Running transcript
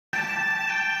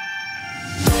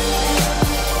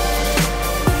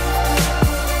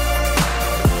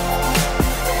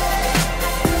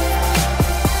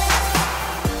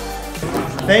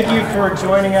Thank you for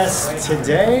joining us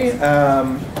today.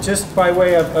 Just by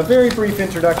way of a very brief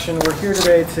introduction, we're here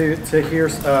today to hear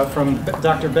from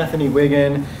Dr. Bethany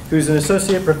Wiggin, who's an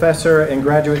associate professor and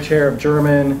graduate chair of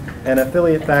German and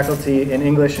affiliate faculty in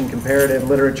English and comparative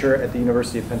literature at the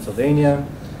University of Pennsylvania.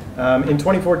 In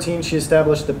 2014, she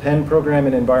established the Penn Program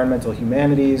in Environmental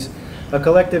Humanities, a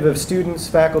collective of students,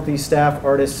 faculty, staff,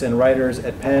 artists, and writers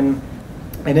at Penn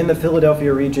and in the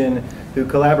Philadelphia region who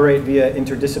collaborate via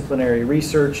interdisciplinary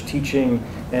research, teaching,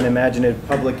 and imaginative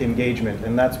public engagement.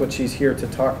 And that's what she's here to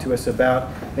talk to us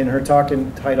about in her talk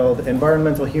entitled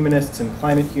Environmental Humanists and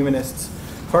Climate Humanists,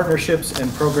 Partnerships and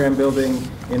Program Building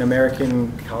in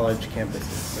American College Campuses.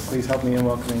 So please help me in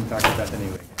welcoming Dr. Bethany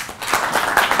Wiggin.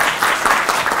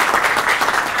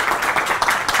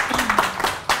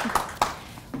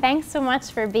 Thanks so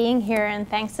much for being here, and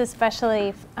thanks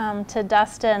especially to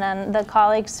Dustin and the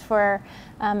colleagues for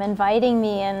inviting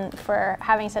me and for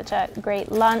having such a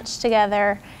great lunch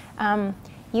together.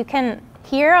 You can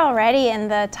hear already in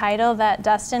the title that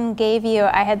Dustin gave you,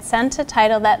 I had sent a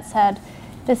title that said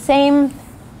the same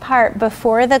part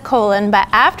before the colon, but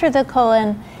after the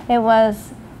colon, it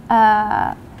was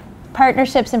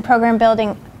Partnerships and Program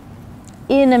Building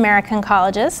in American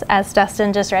Colleges, as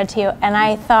Dustin just read to you. And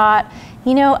I thought,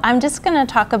 you know, I'm just going to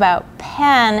talk about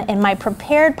Penn in my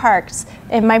prepared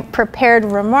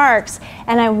remarks,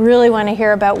 and I really want to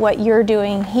hear about what you're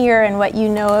doing here and what you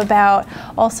know about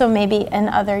also maybe in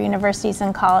other universities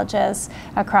and colleges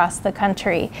across the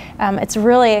country. It's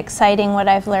really exciting what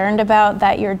I've learned about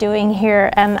that you're doing here,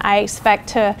 and I expect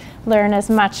to learn as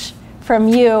much from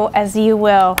you as you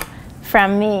will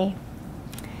from me.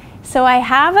 So I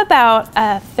have about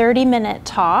a 30-minute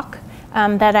talk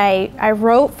that I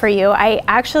wrote for you. I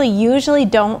actually usually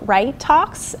don't write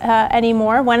talks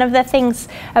anymore. One of the things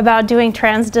about doing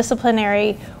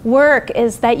transdisciplinary work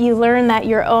is that you learn that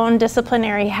your own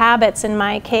disciplinary habits, in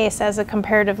my case as a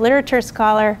comparative literature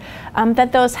scholar,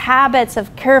 that those habits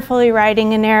of carefully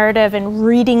writing a narrative and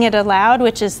reading it aloud,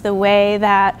 which is the way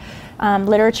that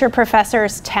literature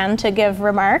professors tend to give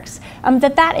remarks,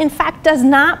 that in fact does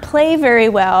not play very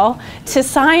well to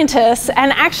scientists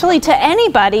and actually to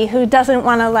anybody who doesn't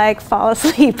want to like fall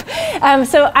asleep.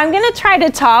 So I'm going to try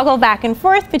to toggle back and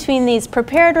forth between these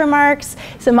prepared remarks,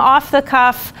 some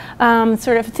off-the-cuff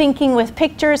sort of thinking with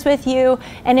pictures with you,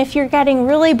 and if you're getting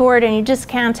really bored and you just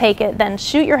can't take it, then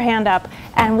shoot your hand up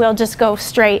and we'll just go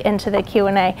straight into the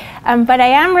Q&A. But I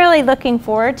am really looking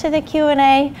forward to the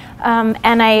Q&A,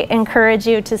 and I encourage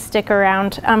you to stick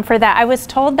around for that. I was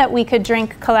told that we could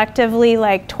drink collectively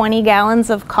like 20 gallons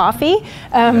of coffee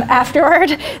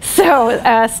afterward,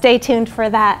 so stay tuned for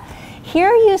that.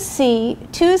 Here you see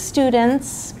two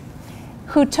students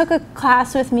who took a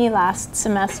class with me last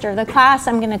semester. The class,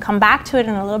 I'm going to come back to it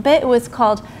in a little bit, it was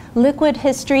called Liquid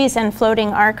Histories and Floating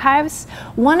Archives.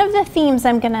 One of the themes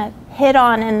I'm going to hit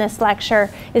on in this lecture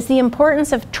is the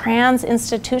importance of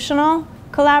trans-institutional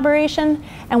collaboration.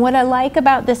 And what I like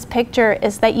about this picture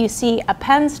is that you see a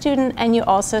Penn student and you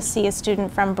also see a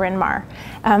student from Bryn Mawr.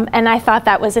 And I thought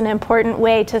that was an important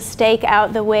way to stake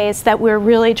out the ways that we're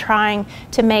really trying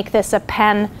to make this a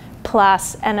Penn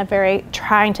plus and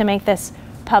trying to make this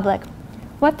public.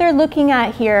 What they're looking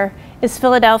at here is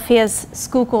Philadelphia's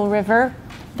Schuylkill River,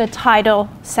 the tidal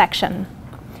section.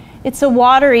 It's a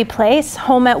watery place,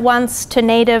 home at once to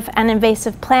native and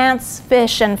invasive plants,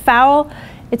 fish, and fowl.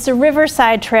 It's a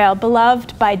riverside trail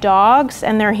beloved by dogs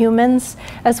and their humans,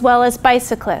 as well as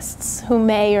bicyclists who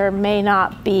may or may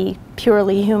not be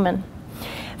purely human.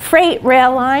 Freight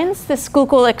rail lines, the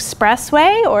Schuylkill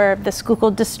Expressway or the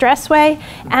Schuylkill Distressway,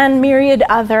 and myriad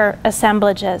other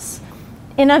assemblages.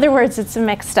 In other words, it's a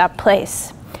mixed up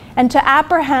place. And to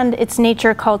apprehend its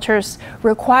nature cultures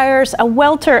requires a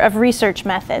welter of research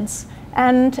methods,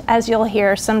 and as you'll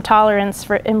hear, some tolerance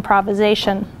for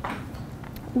improvisation.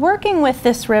 Working with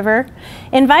this river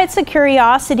invites a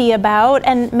curiosity about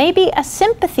and maybe a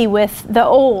sympathy with the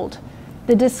old,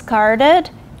 the discarded,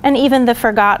 and even the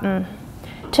forgotten.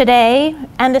 Today,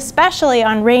 and especially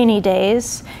on rainy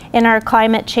days in our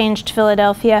climate-changed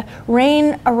Philadelphia,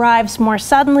 rain arrives more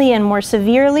suddenly and more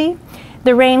severely.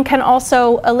 The rain can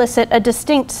also elicit a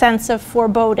distinct sense of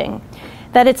foreboding,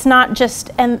 that it's not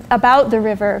just about the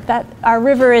river, that our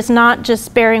river is not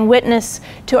just bearing witness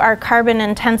to our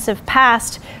carbon-intensive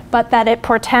past, but that it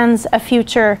portends a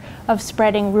future of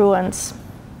spreading ruins.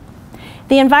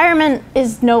 The environment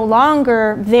is no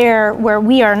longer there where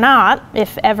we are not,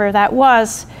 if ever that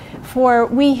was, for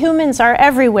we humans are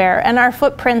everywhere, and our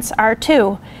footprints are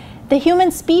too. The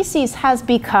human species has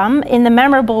become, in the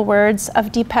memorable words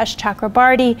of Dipesh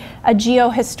Chakrabarty, a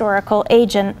geohistorical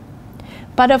agent.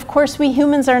 But of course, we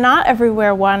humans are not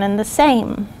everywhere one and the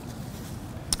same.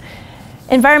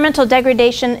 Environmental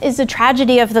degradation is a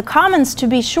tragedy of the commons, to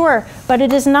be sure, but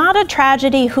it is not a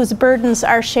tragedy whose burdens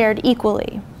are shared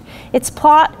equally. Its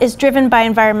plot is driven by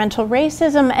environmental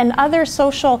racism and other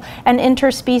social and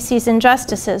interspecies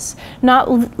injustices,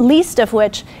 not least of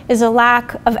which is a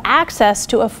lack of access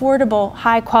to affordable,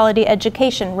 high-quality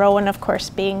education, Rowan, of course,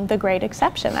 being the great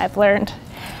exception, I've learned.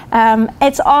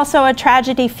 It's also a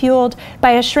tragedy fueled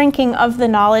by a shrinking of the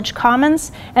knowledge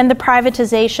commons and the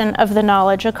privatization of the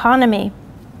knowledge economy.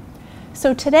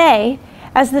 So today,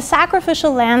 as the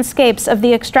sacrificial landscapes of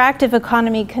the extractive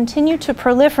economy continue to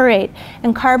proliferate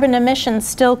and carbon emissions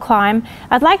still climb,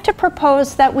 I'd like to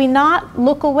propose that we not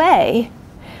look away,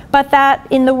 but that,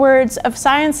 in the words of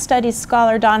science studies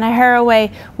scholar Donna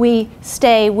Haraway, we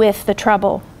stay with the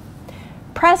trouble.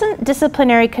 Present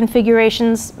disciplinary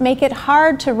configurations make it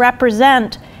hard to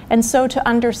represent and so to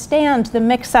understand the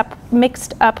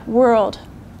mixed up world.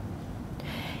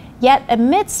 Yet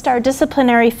amidst our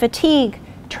disciplinary fatigue,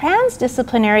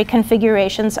 transdisciplinary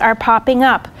configurations are popping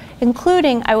up,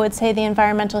 including, I would say, the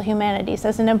environmental humanities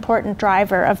as an important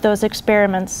driver of those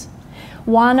experiments.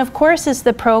 One, of course, is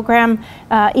the program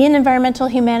in environmental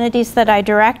humanities that I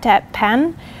direct at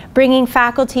Penn, bringing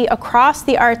faculty across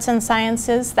the arts and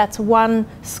sciences, that's one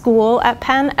school at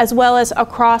Penn, as well as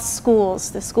across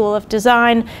schools, the School of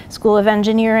Design, School of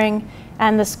Engineering,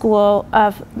 and the School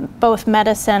of both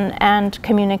Medicine and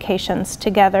Communications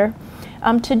together,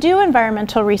 to do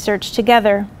environmental research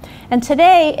together. And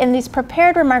today, in these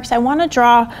prepared remarks, I want to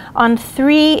draw on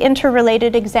 3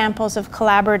 interrelated examples of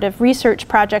collaborative research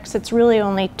projects. It's really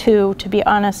only 2, to be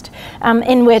honest,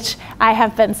 in which I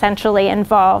have been centrally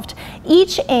involved.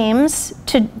 Each aims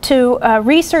to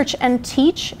research and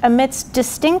teach amidst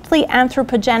distinctly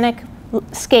anthropogenic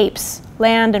scapes,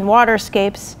 land and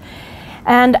waterscapes.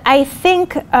 And I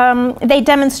think they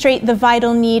demonstrate the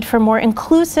vital need for more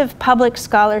inclusive public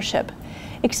scholarship.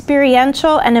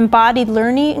 Experiential and embodied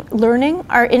learning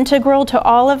are integral to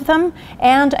all of them,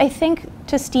 and I think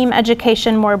to STEAM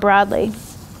education more broadly.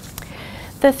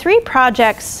 The 3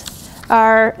 projects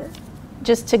are,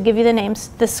 just to give you the names,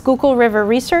 the Schuylkill River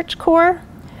Research Corps,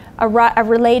 a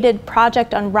related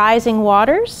project on rising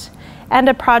waters, and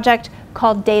a project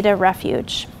called Data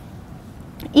Refuge.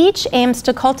 Each aims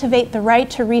to cultivate the right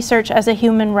to research as a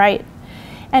human right,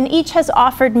 and each has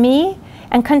offered me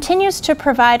and continues to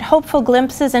provide hopeful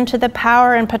glimpses into the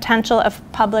power and potential of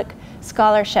public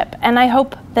scholarship, and I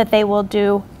hope that they will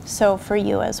do so for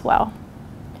you as well.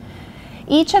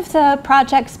 Each of the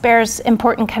projects bears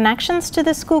important connections to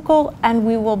the Schuylkill, and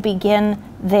we will begin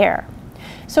there.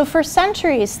 So for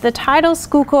centuries, the tidal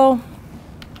Schuylkill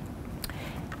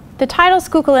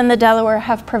and the Delaware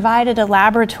have provided a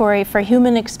laboratory for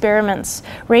human experiments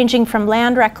ranging from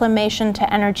land reclamation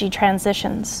to energy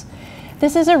transitions.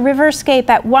 This is a riverscape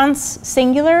at once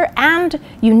singular and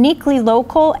uniquely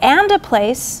local, and a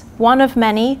place, one of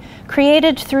many,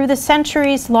 created through the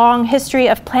centuries-long history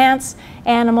of plants,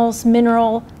 animals,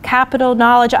 mineral, capital,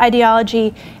 knowledge,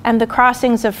 ideology, and the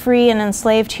crossings of free and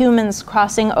enslaved humans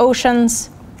crossing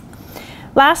oceans.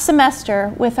 Last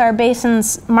semester, with our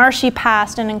basin's marshy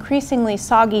past and increasingly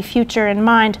soggy future in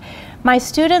mind, my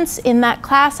students in that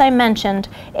class I mentioned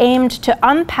aimed to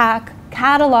unpack,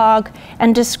 catalog,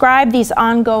 and describe these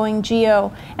ongoing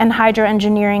geo and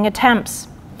hydroengineering attempts.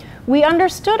 We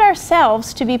understood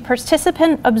ourselves to be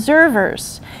participant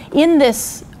observers in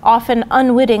this often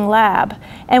unwitting lab,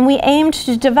 and we aimed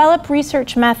to develop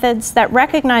research methods that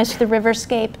recognized the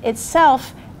riverscape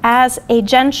itself as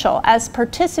agential, as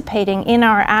participating in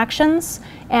our actions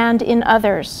and in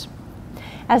others.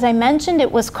 As I mentioned,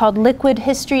 it was called Liquid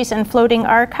Histories and Floating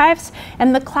Archives,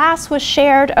 and the class was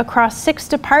shared across 6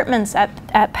 departments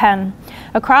at Penn,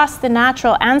 across the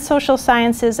natural and social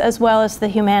sciences as well as the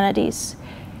humanities.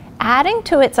 Adding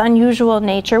to its unusual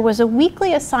nature was a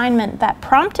weekly assignment that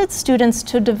prompted students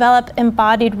to develop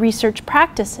embodied research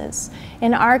practices,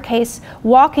 in our case,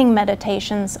 walking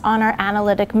meditations on our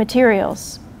analytic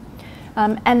materials.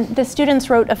 And the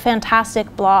students wrote a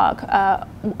fantastic blog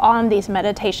on these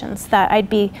meditations that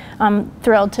I'd be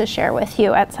thrilled to share with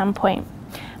you at some point.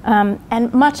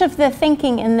 And much of the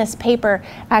thinking in this paper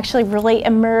actually really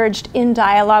emerged in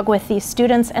dialogue with these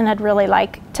students, and I'd really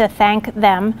like to thank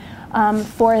them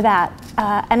for that.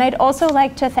 And I'd also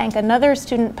like to thank another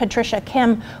student, Patricia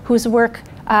Kim, whose work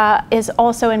is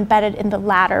also embedded in the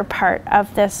latter part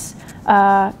of this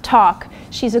talk.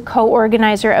 She's a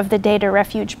co-organizer of the Data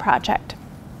Refuge project.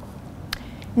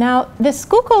 Now, the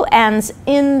Schuylkill ends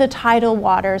in the tidal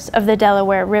waters of the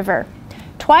Delaware River.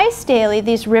 Twice daily,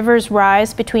 these rivers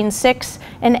rise between 6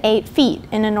 and 8 feet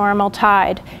in a normal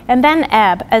tide, and then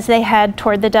ebb as they head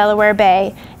toward the Delaware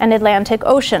Bay and Atlantic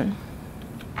Ocean.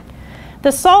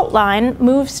 The salt line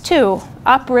moves too,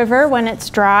 upriver when it's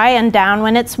dry and down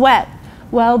when it's wet,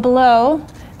 well below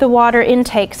the water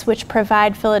intakes which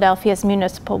provide Philadelphia's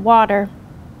municipal water.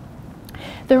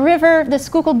 The river, the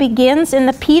Schuylkill, begins in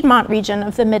the Piedmont region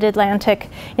of the Mid-Atlantic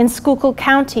in Schuylkill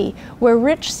County, where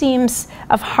rich seams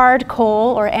of hard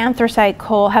coal or anthracite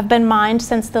coal have been mined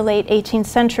since the late 18th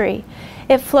century.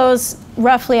 It flows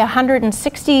roughly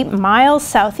 160 miles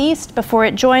southeast before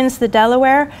it joins the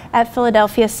Delaware at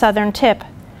Philadelphia's southern tip.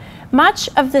 Much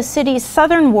of the city's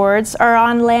southern wards are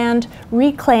on land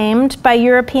reclaimed by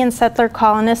European settler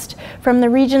colonists from the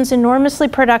region's enormously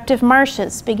productive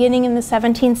marshes, beginning in the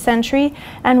 17th century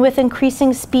and with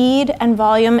increasing speed and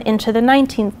volume into the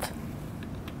 19th.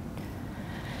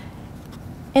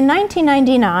 In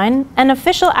 1999, an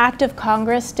official act of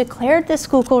Congress declared the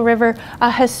Schuylkill River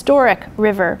a historic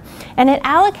river, and it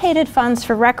allocated funds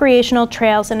for recreational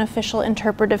trails and official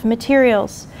interpretive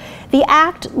materials. The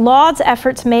act lauds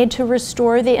efforts made to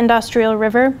restore the industrial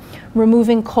river,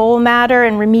 removing coal matter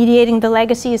and remediating the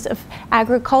legacies of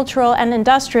agricultural and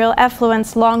industrial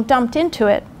effluents long dumped into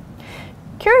it.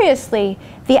 Curiously,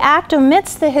 the act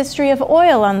omits the history of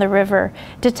oil on the river,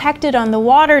 detected on the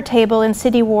water table in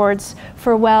city wards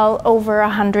for well over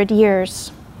 100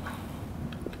 years.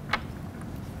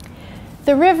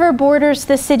 The river borders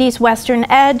the city's western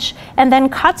edge and then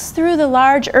cuts through the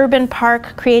large urban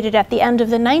park created at the end of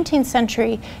the 19th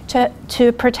century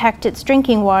to protect its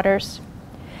drinking waters.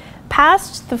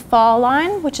 Past the fall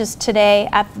line, which is today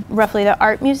at roughly the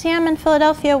Art Museum in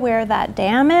Philadelphia where that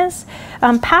dam is,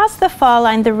 past the fall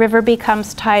line the river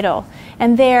becomes tidal,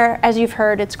 and there, as you've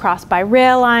heard, it's crossed by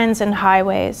rail lines and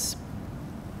highways.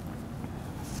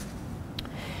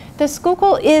 The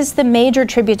Schuylkill is the major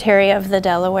tributary of the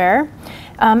Delaware,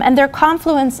 and their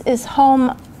confluence is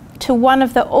home to one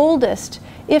of the oldest,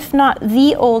 if not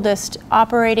the oldest,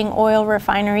 operating oil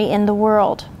refinery in the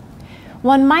world.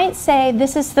 One might say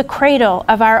this is the cradle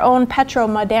of our own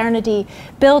petro-modernity,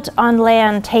 built on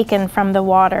land taken from the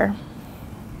water.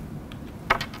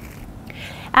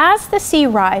 As the sea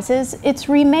rises, it's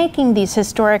remaking these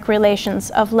historic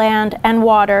relations of land and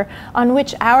water on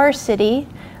which our city,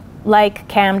 like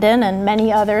Camden and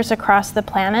many others across the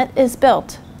planet, is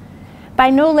built.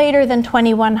 By no later than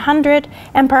 2100,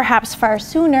 and perhaps far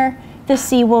sooner, the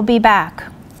sea will be back.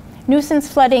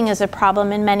 Nuisance flooding is a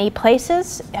problem in many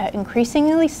places,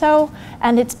 increasingly so,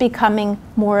 and it's becoming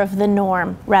more of the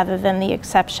norm rather than the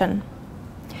exception.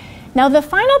 Now, the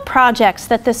final projects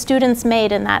that the students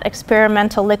made in that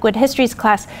experimental liquid histories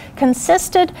class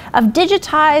consisted of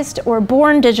digitized or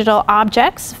born digital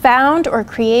objects found or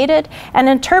created and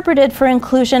interpreted for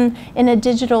inclusion in a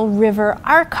digital river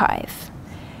archive.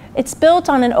 It's built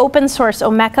on an open source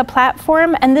Omeka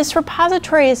platform, and this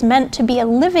repository is meant to be a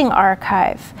living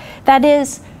archive. That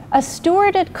is, a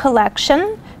stewarded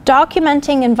collection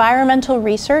documenting environmental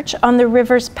research on the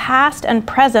river's past and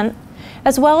present,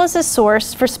 as well as a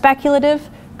source for speculative,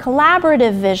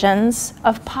 collaborative visions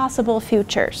of possible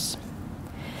futures.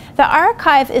 The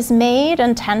archive is made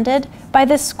and tended by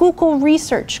the Schuylkill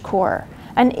Research Corps,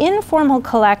 an informal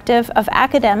collective of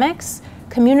academics,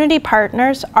 community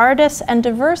partners, artists, and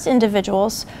diverse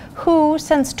individuals who,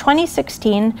 since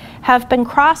 2016, have been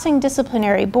crossing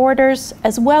disciplinary borders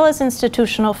as well as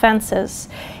institutional fences,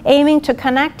 aiming to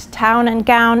connect town and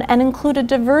gown and include a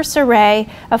diverse array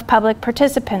of public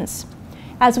participants.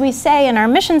 As we say in our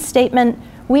mission statement,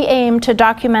 we aim to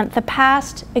document the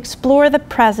past, explore the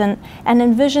present, and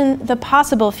envision the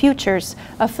possible futures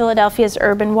of Philadelphia's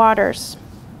urban waters.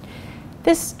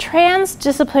 This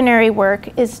transdisciplinary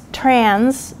work is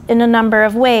trans in a number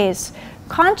of ways,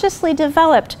 consciously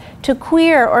developed to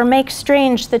queer or make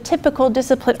strange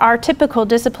our typical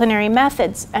disciplinary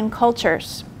methods and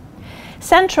cultures.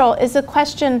 Central is a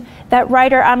question that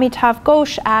writer Amitav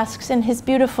Ghosh asks in his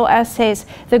beautiful essays,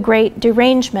 The Great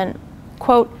Derangement.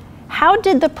 Quote, how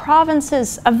did the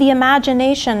provinces of the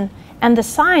imagination and the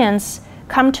science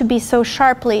come to be so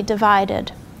sharply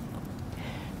divided?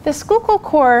 The Schuylkill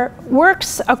Corps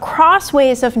works across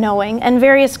ways of knowing and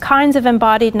various kinds of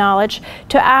embodied knowledge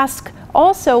to ask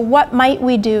also what might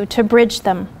we do to bridge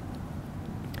them.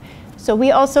 So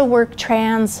we also work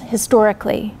trans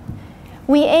historically.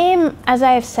 We aim, as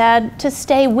I have said, to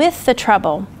stay with the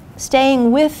trouble,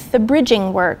 staying with the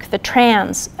bridging work, the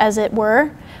trans, as it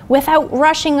were, without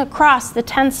rushing across the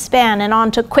tense span and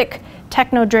onto quick,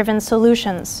 techno-driven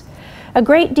solutions. A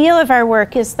great deal of our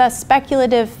work is thus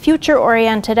speculative,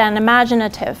 future-oriented, and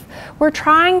imaginative. We're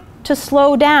trying to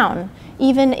slow down,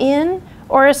 even in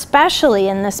or especially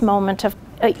in this moment of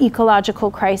ecological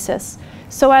crisis,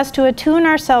 so as to attune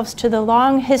ourselves to the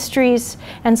long histories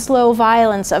and slow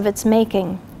violence of its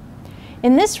making.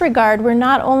 In this regard, we're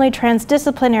not only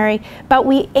transdisciplinary, but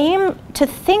we aim to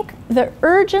think the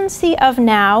urgency of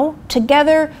now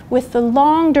together with the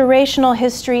long durational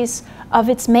histories of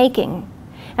its making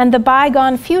and the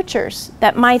bygone futures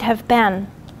that might have been.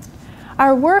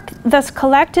 Our work thus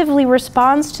collectively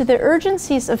responds to the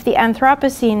urgencies of the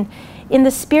Anthropocene in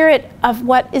the spirit of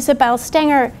what Isabel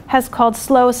Stenger has called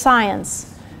slow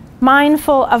science,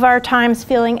 mindful of our times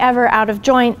feeling ever out of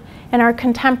joint and our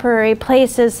contemporary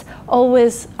places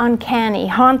always uncanny,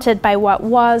 haunted by what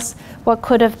was, what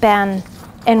could have been,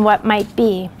 and what might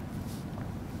be.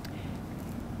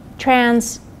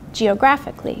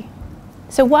 Transgeographically.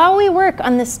 So while we work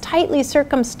on this tightly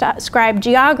circumscribed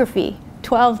geography,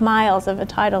 12 miles of a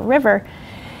tidal river,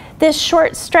 this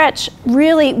short stretch,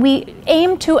 really, we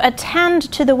aim to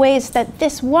attend to the ways that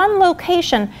this one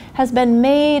location has been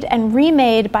made and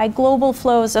remade by global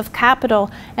flows of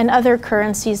capital and other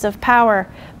currencies of power,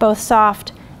 both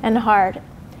soft and hard.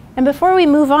 And before we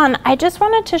move on, I just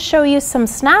wanted to show you some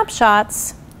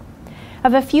snapshots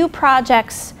of a few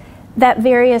projects that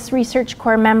various Research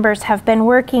Corps members have been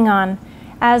working on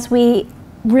as we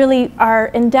really are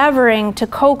endeavoring to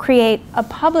co-create a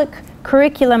public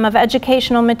curriculum of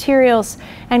educational materials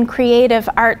and creative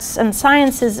arts and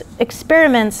sciences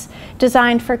experiments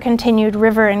designed for continued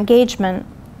river engagement.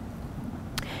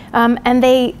 And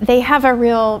they have a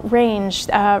real range,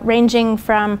 ranging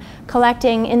from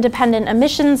collecting independent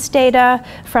emissions data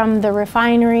from the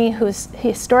refinery, whose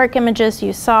historic images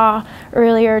you saw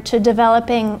earlier, to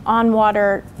developing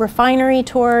on-water refinery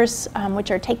tours,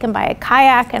 which are taken by a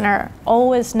kayak and are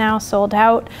always now sold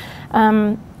out.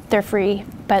 They're free,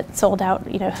 but sold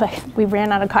out, you know, like we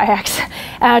ran out of kayaks,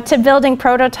 to building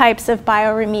prototypes of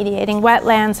bioremediating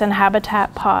wetlands and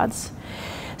habitat pods.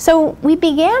 So we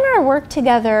began our work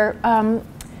together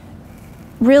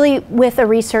really with a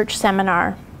research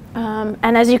seminar.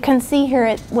 And as you can see here,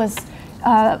 it was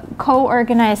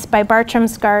co-organized by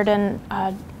Bartram's Garden,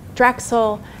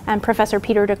 Drexel, and Professor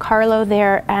Peter DiCarlo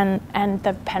there, and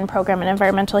the Penn Program in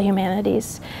Environmental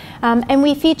Humanities. And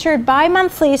we featured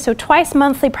bi-monthly, so twice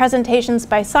monthly presentations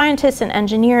by scientists and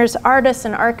engineers, artists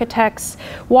and architects,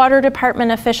 water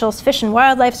department officials, Fish and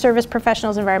Wildlife Service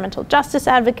professionals, environmental justice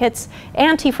advocates,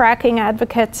 anti-fracking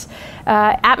advocates,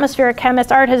 atmospheric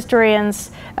chemists, art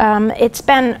historians. It's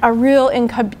been a real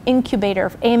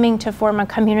incubator aiming to form a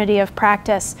community of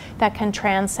practice that can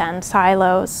transcend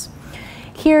silos.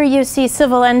 Here you see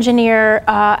civil engineer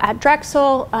at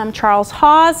Drexel, Charles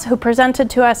Hawes, who presented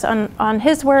to us on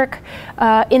his work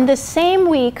in the same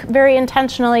week, very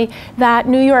intentionally, that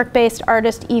New York-based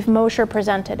artist Yves Mosher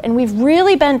presented. And we've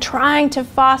really been trying to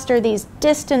foster these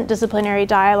distant disciplinary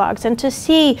dialogues and to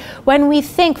see, when we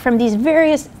think from these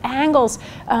various angles,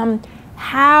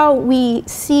 how we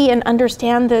see and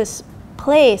understand this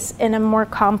place in a more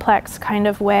complex kind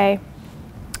of way.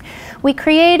 We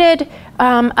created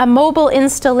a mobile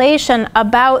installation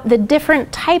about the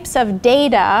different types of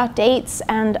data, dates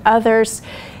and others.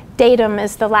 Datum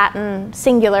is the Latin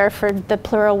singular for the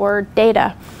plural word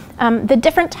data. The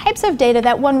different types of data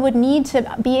that one would need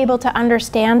to be able to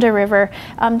understand a river.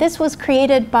 This was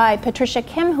created by Patricia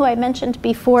Kim, who I mentioned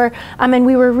before, and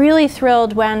we were really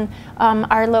thrilled when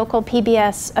our local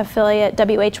PBS affiliate,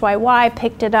 WHYY,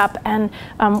 picked it up, and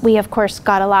we, of course,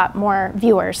 got a lot more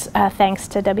viewers thanks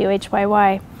to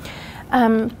WHYY.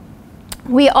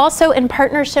 We also, in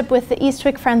partnership with the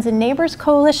Eastwick Friends and Neighbors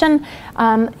Coalition,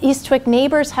 Eastwick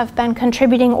neighbors have been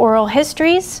contributing oral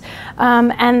histories, we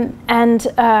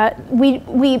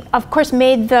of course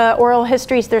made the oral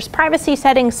histories, there's privacy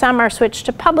settings, some are switched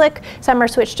to public, some are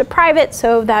switched to private,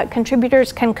 so that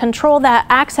contributors can control that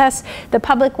access. The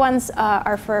public ones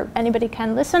are for anybody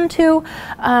can listen to,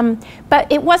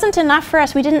 but it wasn't enough for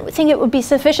us. We didn't think it would be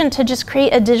sufficient to just create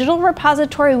a digital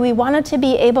repository. We wanted to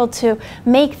be able to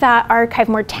make that archive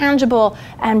more tangible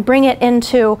and bring it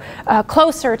into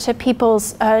closer to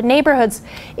people's neighborhoods.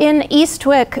 In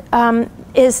Eastwick,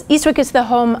 Eastwick is the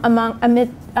home,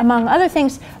 among other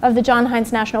things, of the John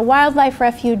Hines National Wildlife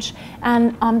Refuge,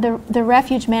 and the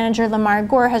refuge manager, Lamar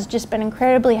Gore, has just been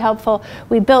incredibly helpful.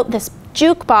 We built this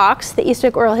jukebox, the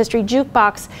Eastwick Oral History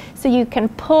jukebox, so you can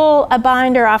pull a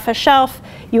binder off a shelf,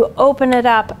 you open it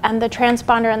up, and the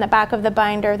transponder on the back of the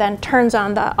binder then turns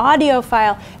on the audio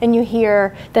file, and you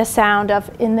hear the sound of,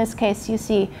 in this case, you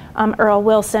see Earl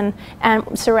Wilson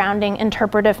and surrounding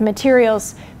interpretive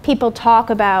materials. People talk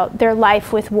about their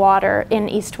life with water in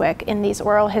Eastwick in these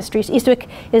oral histories. Eastwick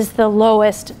is the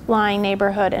lowest lying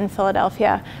neighborhood in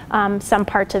Philadelphia. Some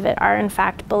parts of it are in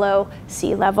fact below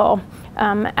sea level,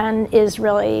 and is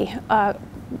really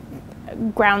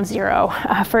ground zero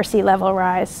for sea level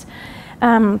rise.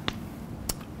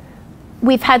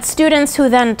 We've had students who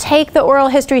then take the oral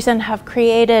histories and have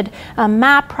created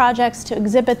map projects to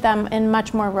exhibit them in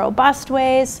much more robust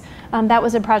ways. That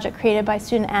was a project created by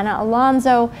student Anna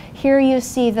Alonso. Here you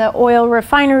see the oil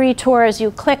refinery tour. As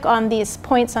you click on these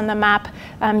points on the map,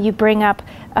 you bring up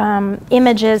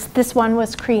images. This one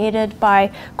was created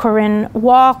by Corinne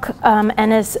Walk,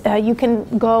 and you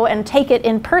can go and take it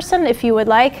in person if you would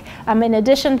like. In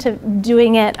addition to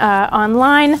doing it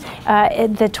online,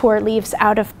 the tour leaves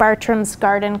out of Bartram's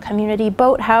Garden Community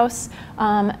Boathouse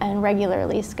and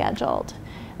regularly scheduled.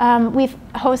 We've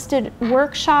hosted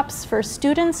workshops for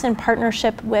students in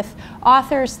partnership with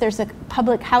authors. There's a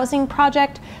public housing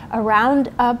project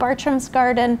around Bartram's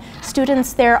Garden.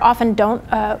 Students there often don't,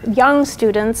 young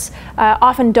students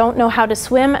often don't know how to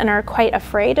swim and are quite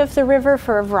afraid of the river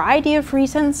for a variety of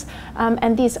reasons.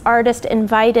 And these artists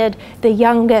invited the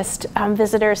youngest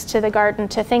visitors to the garden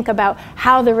to think about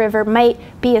how the river might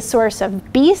be a source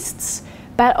of beasts,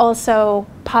 but also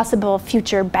possible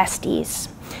future besties.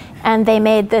 And they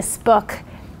made this book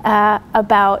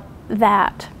about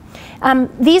that.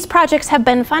 These projects have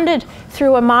been funded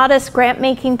through a modest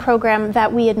grant-making program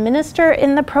that we administer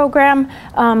in the program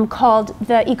called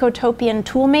the Ecotopian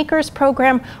Toolmakers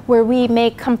Program, where we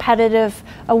make competitive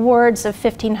awards of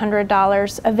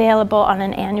 $1,500 available on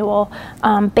an annual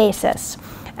basis.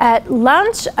 At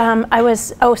lunch,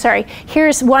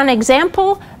 here's one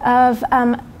example of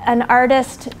an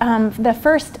artist, the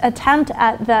first attempt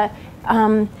at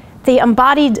the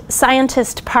embodied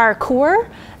scientist parkour.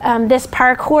 This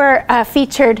parkour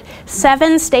featured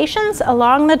 7 stations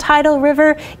along the tidal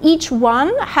river. Each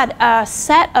one had a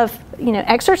set of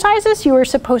exercises you were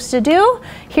supposed to do.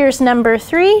 Here's number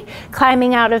 3,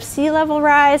 climbing out of sea level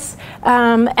rise. They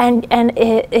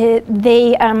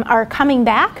are coming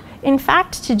back, in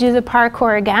fact, to do the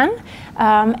parkour again.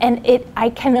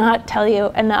 I cannot tell you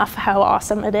enough how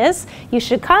awesome it is. You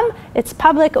should come. It's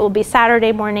public. It will be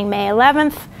Saturday morning, May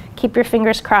 11th. Keep your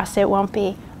fingers crossed it won't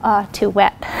be too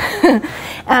wet.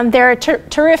 They're a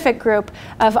terrific group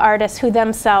of artists who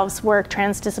themselves work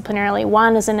transdisciplinarily.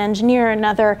 One is an engineer,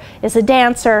 another is a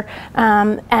dancer,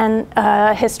 and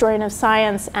a historian of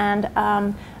science, and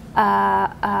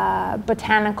a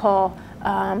botanical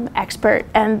expert.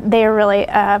 And they are really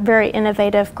a very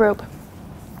innovative group.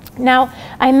 Now,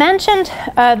 I mentioned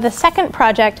the second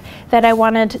project that I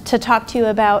wanted to talk to you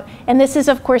about, and this is,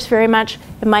 of course, very much,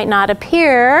 it might not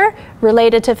appear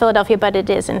related to Philadelphia, but it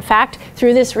is, in fact,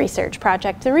 through this research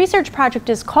project. The research project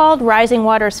is called Rising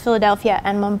Waters Philadelphia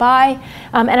and Mumbai,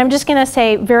 and I'm just going to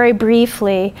say very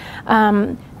briefly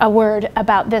a word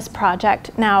about this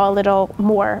project now a little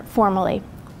more formally.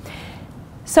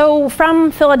 So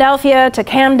from Philadelphia to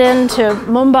Camden to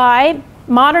Mumbai,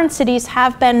 modern cities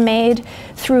have been made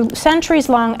through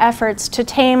centuries-long efforts to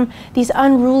tame these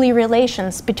unruly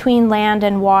relations between land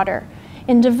and water.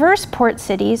 In diverse port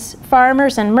cities,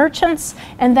 farmers and merchants,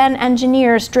 and then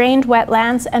engineers drained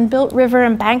wetlands and built river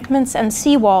embankments and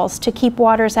seawalls to keep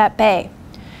waters at bay.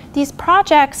 These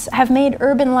projects have made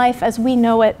urban life as we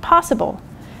know it possible,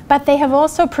 but they have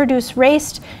also produced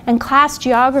race and class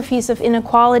geographies of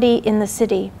inequality in the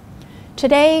city.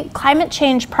 Today, climate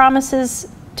change promises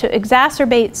to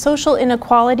exacerbate social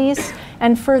inequalities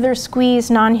and further squeeze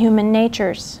non-human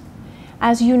natures.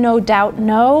 As you no doubt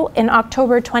know, in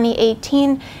October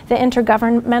 2018, the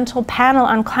Intergovernmental Panel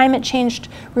on Climate Change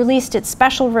released its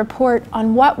special report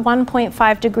on what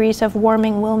 1.5 degrees of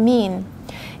warming will mean.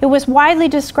 It was widely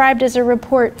described as a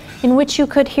report in which you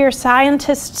could hear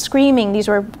scientists screaming, these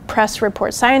were press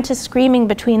reports, scientists screaming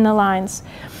between the lines.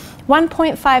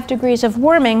 1.5 degrees of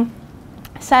warming,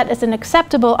 set as an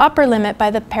acceptable upper limit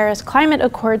by the Paris Climate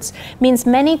Accords, means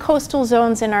many coastal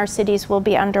zones in our cities will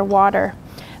be underwater.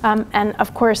 And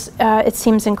of course, it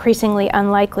seems increasingly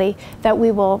unlikely that we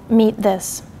will meet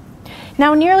this.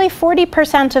 Now, nearly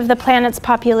 40% of the planet's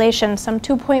population, some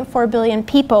 2.4 billion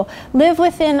people, live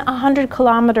within 100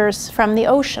 kilometers from the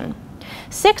ocean.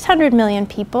 600 million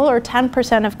people, or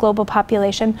 10% of global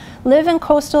population, live in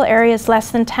coastal areas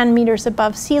less than 10 meters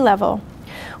above sea level.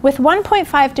 With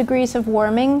 1.5 degrees of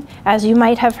warming, as you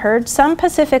might have heard, some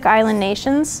Pacific Island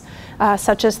nations,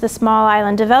 such as the small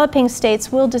island developing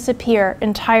states, will disappear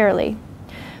entirely.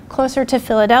 Closer to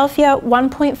Philadelphia,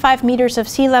 1.5 meters of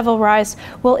sea level rise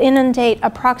will inundate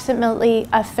approximately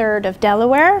a third of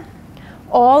Delaware,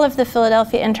 all of the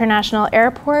Philadelphia International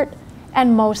Airport,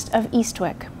 and most of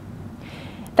Eastwick.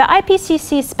 The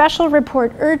IPCC special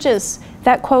report urges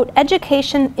that, quote,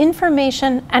 education,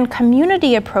 information, and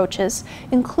community approaches,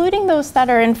 including those that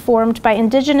are informed by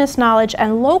indigenous knowledge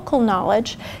and local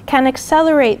knowledge, can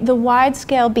accelerate the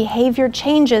wide-scale behavior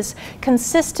changes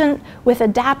consistent with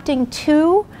adapting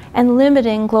to and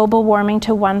limiting global warming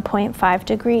to 1.5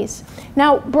 degrees.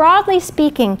 Now, broadly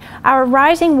speaking, our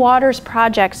Rising Waters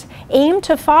projects aim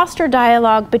to foster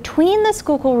dialogue between the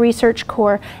Schuylkill Research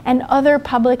Corps and other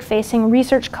public-facing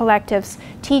research collectives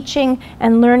teaching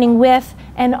and learning with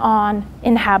and on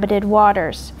inhabited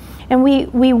waters. And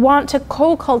we want to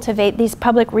co-cultivate these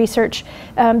public research,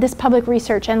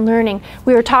 and learning.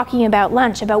 We were talking about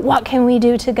lunch, about what can we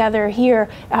do together here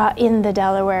in the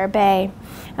Delaware Bay.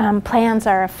 Plans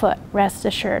are afoot, rest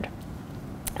assured.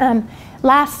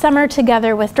 Last summer,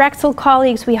 together with Drexel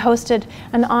colleagues, we hosted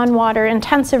an on-water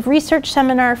intensive research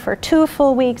seminar for 2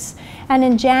 full weeks. And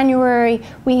in January,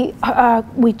 we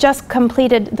just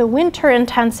completed the winter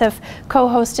intensive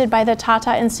co-hosted by the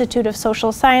Tata Institute of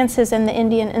Social Sciences and the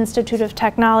Indian Institute of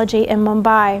Technology in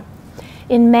Mumbai.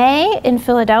 In May, in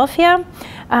Philadelphia,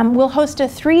 we'll host a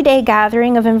 3-day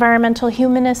gathering of environmental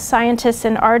humanists, scientists,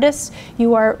 and artists.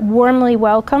 You are warmly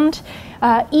welcomed.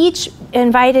 Each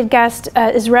invited guest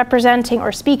is representing,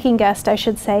 or speaking guest, I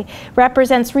should say,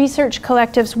 represents research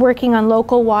collectives working on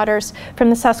local waters from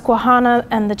the Susquehanna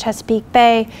and the Chesapeake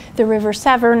Bay, the River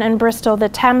Severn and Bristol, the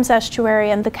Thames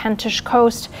estuary and the Kentish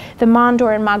coast, the Monde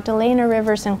and Magdalena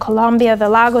rivers in Colombia, the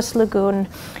Lagos Lagoon,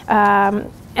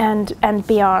 and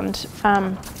beyond.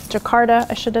 Jakarta,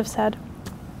 I should have said.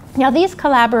 Now, these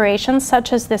collaborations,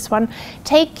 such as this one,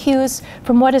 take cues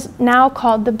from what is now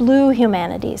called the blue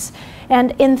humanities.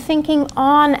 And in thinking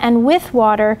on and with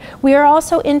water, we are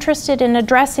also interested in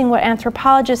addressing what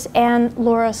anthropologist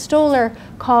Laura Stoller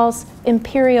calls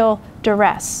imperial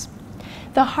duress.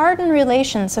 The hardened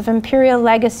relations of imperial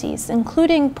legacies,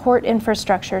 including port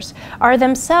infrastructures, are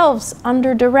themselves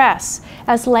under duress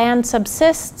as land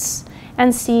subsists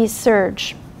and seas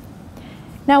surge.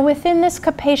 Now, within this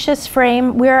capacious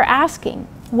frame, we are asking,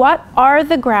 what are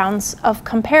the grounds of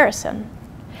comparison?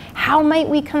 How might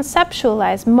we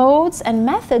conceptualize modes and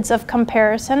methods of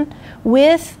comparison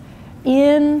with,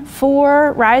 in,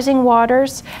 for rising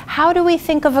waters? How do we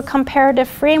think of a comparative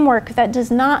framework that does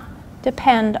not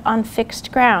depend on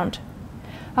fixed ground?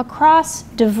 Across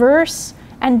diverse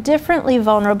and differently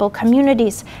vulnerable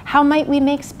communities, how might we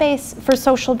make space for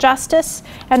social justice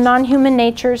and non-human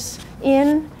natures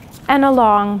in and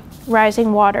along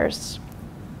rising waters?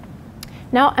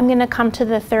 Now I'm going to come to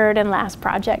the third and last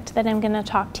project that I'm going to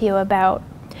talk to you about.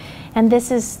 And this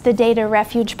is the Data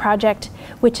Refuge project,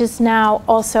 which is now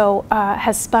also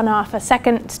has spun off a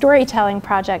second storytelling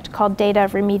project called Data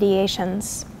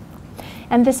Remediations.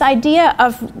 And this idea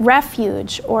of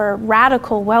refuge or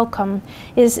radical welcome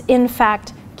is in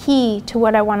fact key to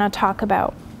what I want to talk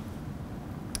about.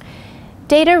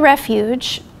 Data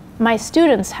Refuge, my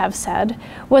students have said,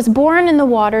 was born in the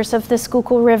waters of the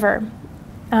Schuylkill River.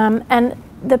 And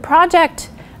the project,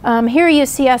 here you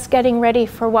see us getting ready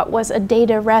for what was a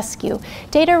data rescue.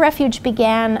 Data Refuge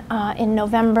began in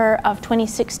November of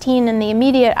 2016 in the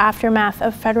immediate aftermath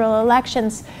of federal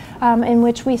elections, in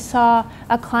which we saw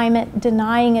a climate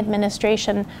denying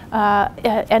administration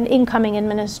and incoming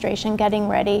administration getting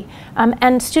ready.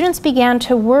 And students began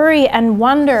to worry and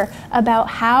wonder about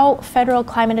how federal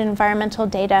climate and environmental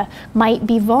data might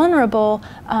be vulnerable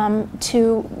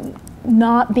to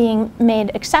not being made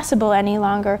accessible any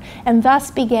longer, and thus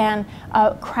began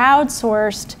a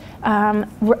crowdsourced,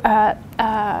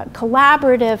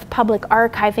 collaborative public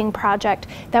archiving project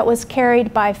that was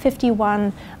carried by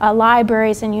 51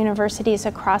 libraries and universities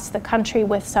across the country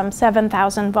with some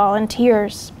 7,000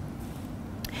 volunteers.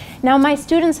 Now, my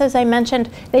students, as I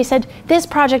mentioned, they said this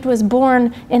project was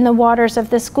born in the waters of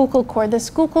the Schuylkill Corps. The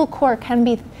Schuylkill Corps can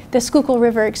be, the Schuylkill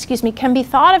River, excuse me, can be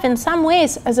thought of in some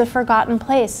ways as a forgotten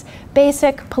place.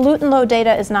 Basic pollutant low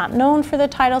data is not known for the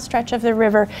tidal stretch of the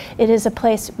river. It is a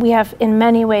place we have in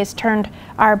many ways turned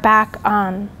our back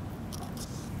on.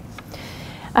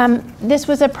 This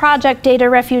was a project, Data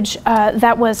Refuge,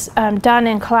 that was done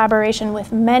in collaboration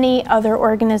with many other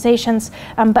organizations,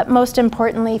 but most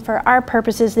importantly for our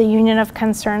purposes, the Union of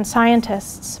Concerned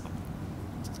Scientists.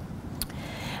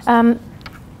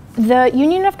 The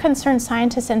Union of Concerned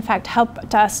Scientists, in fact,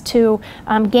 helped us to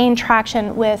gain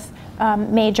traction with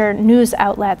major news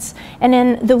outlets. And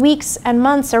in the weeks and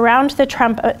months around the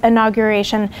Trump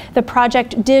inauguration, the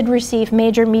project did receive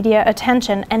major media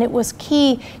attention, and it was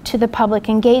key to the public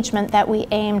engagement that we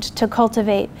aimed to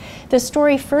cultivate. The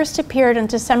story first appeared on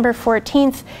December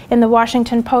 14th in the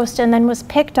Washington Post and then was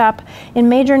picked up in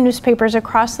major newspapers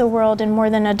across the world in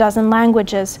more than a dozen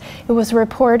languages. It was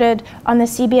reported on the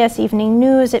CBS Evening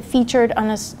News. It featured on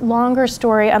a longer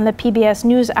story on the PBS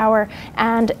Newshour,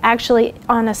 and actually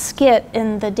on a skit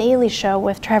in The Daily Show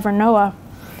with Trevor Noah.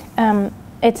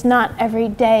 It's not every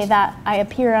day that I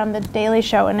appear on The Daily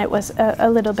Show, and it was a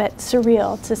little bit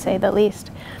surreal, to say the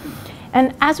least.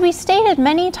 And as we stated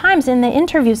many times in the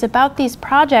interviews about these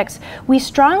projects, we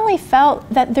strongly felt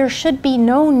that there should be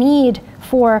no need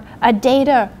for a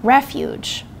data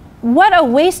refuge. What a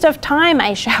waste of time,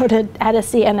 I shouted at a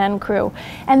CNN crew.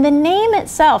 And the name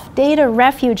itself, Data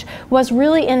Refuge, was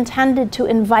really intended to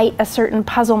invite a certain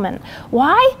puzzlement.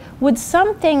 Why would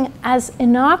something as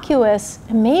innocuous,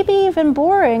 and maybe even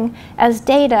boring, as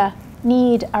data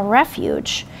need a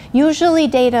refuge? Usually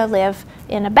data live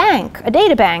in a bank, a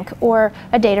data bank, or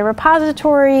a data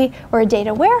repository, or a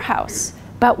data warehouse.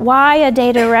 But why a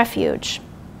data refuge?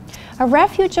 A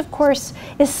refuge, of course,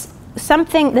 is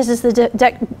something, this is the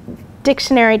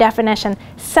dictionary definition,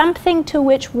 something to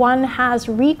which one has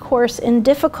recourse in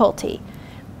difficulty.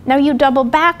 Now you double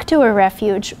back to a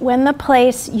refuge when the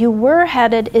place you were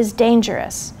headed is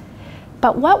dangerous.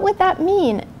 But what would that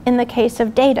mean in the case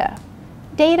of data?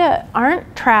 Data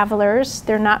aren't travelers,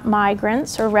 they're not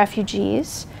migrants or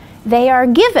refugees. They are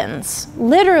givens,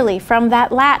 literally from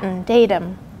that Latin,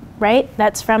 datum, right?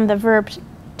 That's from the verb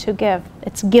to give,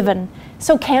 it's given.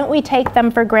 So can't we take them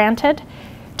for granted?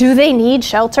 Do they need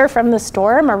shelter from the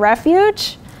storm, a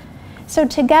refuge? So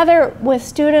together with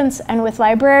students and with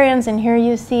librarians, and here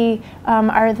you see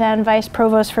our then Vice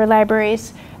Provost for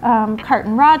Libraries,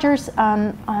 Carton Rogers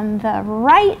on the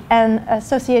right, and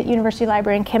Associate University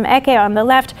Librarian Kim Eke on the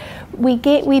left, we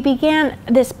began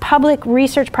this public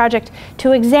research project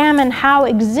to examine how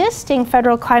existing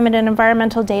federal climate and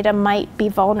environmental data might be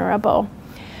vulnerable.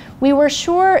 We were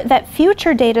sure that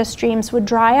future data streams would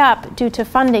dry up due to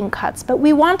funding cuts, but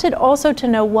we wanted also to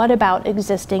know what about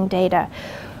existing data.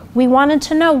 We wanted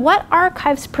to know what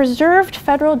archives preserved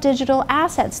federal digital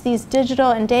assets, these digital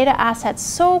and data assets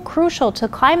so crucial to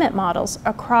climate models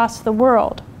across the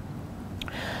world.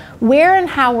 Where and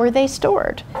how were they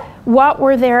stored? What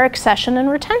were their accession and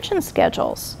retention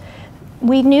schedules?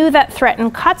 We knew that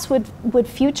threatened cuts would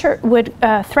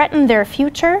threaten their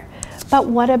future, but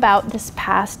what about this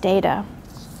past data?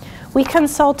 We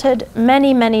consulted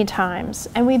many, many times,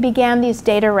 and we began these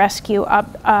data rescue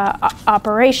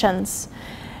operations.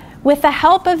 With the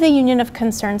help of the Union of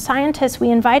Concerned Scientists, we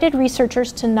invited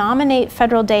researchers to nominate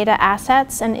federal data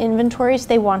assets and inventories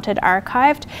they wanted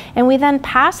archived, and we then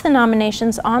passed the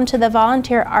nominations on to the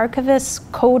volunteer archivists,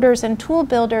 coders, and tool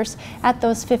builders at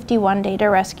those 51 data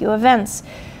rescue events.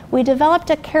 We developed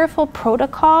a careful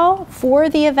protocol for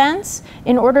the events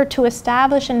in order to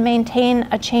establish and maintain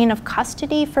a chain of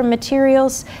custody for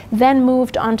materials, then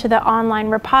moved onto the online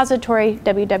repository,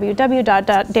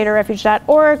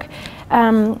 www.datarefuge.org,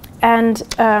 and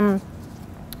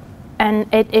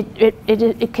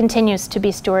it continues to be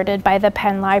stewarded by the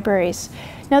Penn Libraries.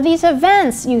 Now these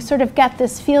events, you sort of get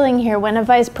this feeling here when a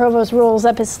vice provost rolls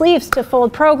up his sleeves to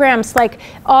fold programs like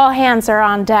all hands are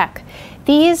on deck.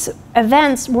 These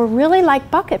events were really like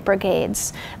bucket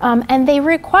brigades, and they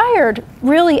required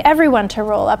really everyone to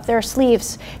roll up their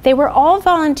sleeves. They were all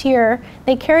volunteer.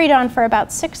 They carried on for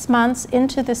about 6 months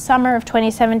into the summer of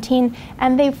 2017,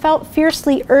 and they felt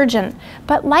fiercely urgent.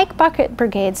 But like bucket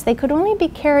brigades, they could only be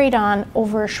carried on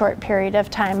over a short period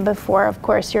of time before, of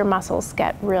course, your muscles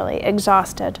get really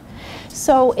exhausted.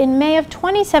 So in May of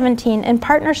 2017, in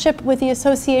partnership with the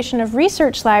Association of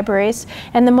Research Libraries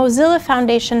and the Mozilla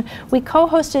Foundation, we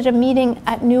co-hosted a meeting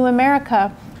at New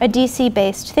America, a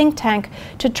DC-based think tank,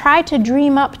 to try to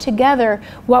dream up together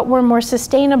what were more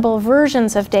sustainable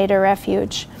versions of Data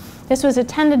Refuge. This was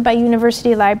attended by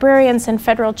university librarians and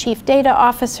federal chief data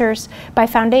officers, by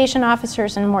foundation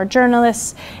officers and more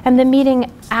journalists, and the meeting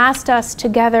asked us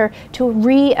together to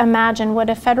reimagine what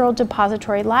a federal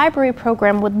depository library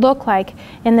program would look like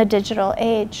in the digital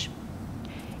age.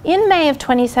 In May of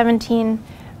 2017,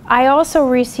 I also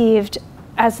received,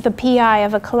 as the PI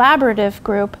of a collaborative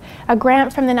group, a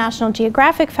grant from the National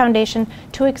Geographic Foundation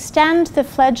to extend the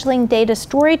fledgling data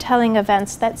storytelling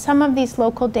events that some of these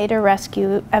local data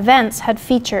rescue events had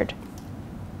featured.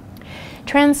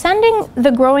 Transcending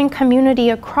the growing community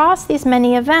across these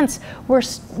many events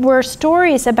were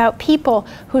stories about people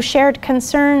who shared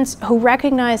concerns, who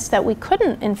recognized that we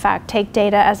couldn't, in fact, take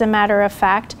data as a matter of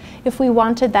fact if we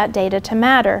wanted that data to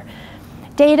matter.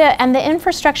 Data and the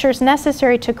infrastructures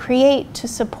necessary to create, to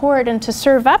support, and to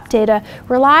serve up data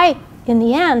rely, in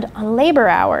the end, on labor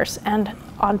hours and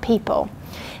on people.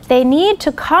 They need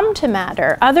to come to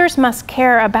matter. Others must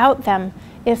care about them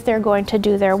if they're going to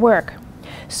do their work.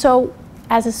 So,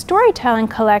 as a storytelling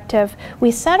collective,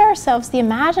 we set ourselves the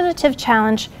imaginative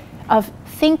challenge of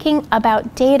thinking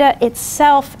about data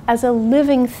itself as a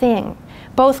living thing,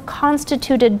 both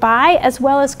constituted by as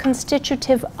well as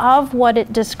constitutive of what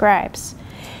it describes.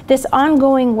 This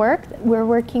ongoing work, we're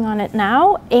working on it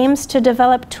now, aims to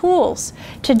develop tools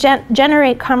to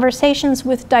generate conversations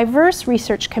with diverse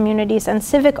research communities and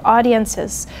civic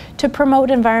audiences to promote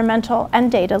environmental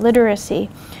and data literacy,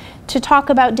 to talk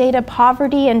about data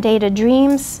poverty and data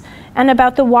dreams, and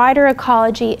about the wider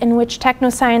ecology in which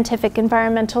technoscientific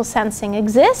environmental sensing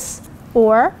exists,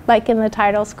 or, like in the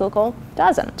titles, Google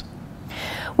doesn't.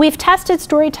 We've tested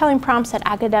storytelling prompts at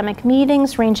academic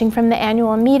meetings, ranging from the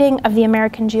annual meeting of the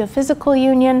American Geophysical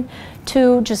Union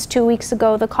to, just 2 weeks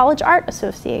ago, the College Art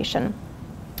Association.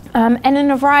 And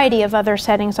in a variety of other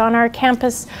settings on our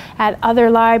campus, at other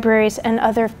libraries and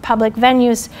other public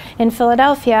venues in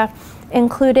Philadelphia,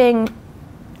 including,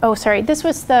 this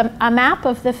was a map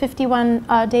of the 51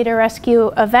 data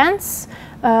rescue events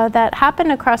that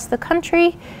happen across the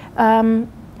country.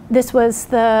 This was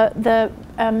the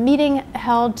meeting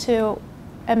held to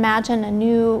imagine a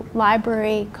new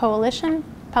library coalition,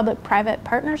 public-private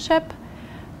partnership.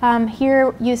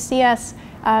 Here you see us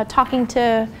talking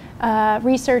to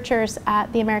researchers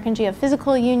at the American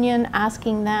Geophysical Union,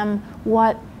 asking them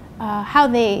how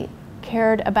they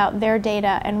cared about their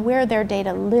data and where their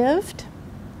data lived.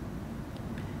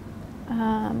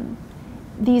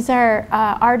 These are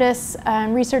artists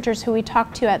and researchers who we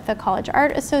talked to at the College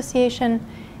Art Association.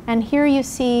 And here you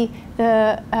see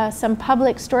some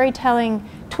public storytelling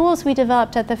tools we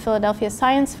developed at the Philadelphia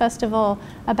Science Festival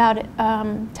about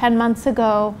 10 months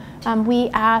ago. We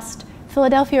asked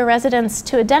Philadelphia residents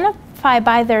to identify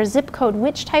by their zip code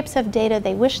which types of data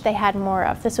they wish they had more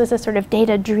of. This was a sort of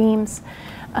data dreams.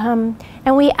 And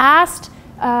we asked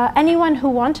anyone who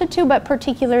wanted to, but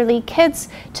particularly kids,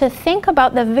 to think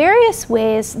about the various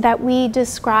ways that we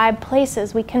describe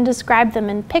places. We can describe them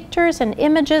in pictures and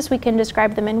images, we can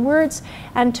describe them in words,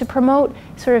 and to promote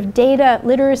sort of data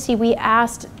literacy, we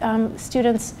asked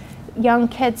students, young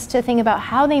kids, to think about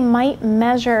how they might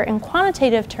measure in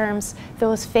quantitative terms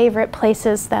those favorite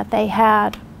places that they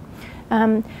had.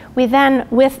 We then,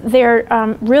 with their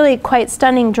really quite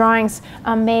stunning drawings,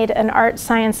 made an art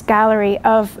science gallery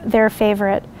of their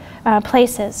favorite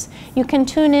places. You can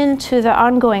tune in to the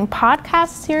ongoing podcast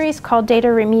series called Data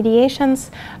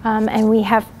Remediations, and we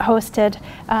have hosted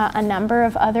a number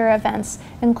of other events,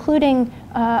 including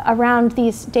around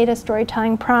these data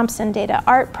storytelling prompts and data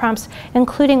art prompts,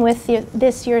 including with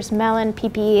this year's Mellon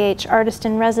PPEH Artist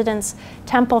in Residence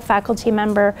Temple faculty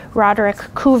member Roderick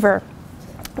Coover.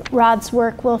 Rod's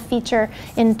work will feature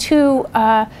in 2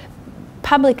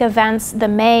 public events, the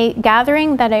May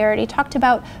gathering that I already talked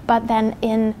about, but then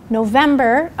in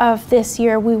November of this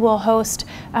year we will host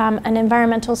an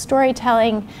environmental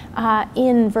storytelling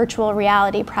in virtual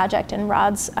reality project, and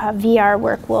Rod's VR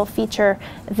work will feature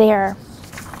there.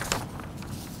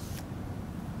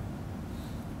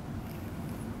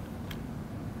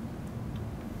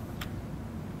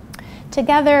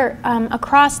 Together,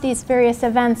 across these various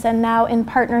events, and now in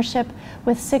partnership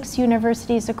with 6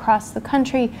 universities across the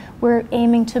country, we're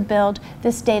aiming to build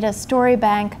this data story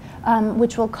bank,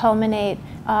 which will culminate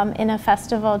in a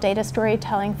festival, Data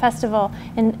Storytelling Festival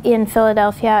in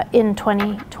Philadelphia in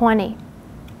 2020.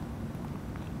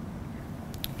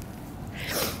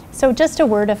 So just a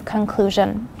word of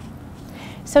conclusion.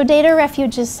 So data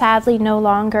refuge is sadly no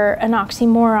longer an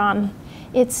oxymoron.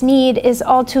 Its need is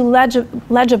all too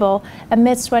legible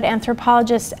amidst what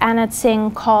anthropologist Anat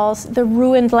Singh calls the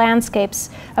ruined landscapes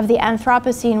of the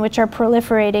Anthropocene, which are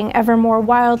proliferating ever more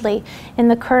wildly in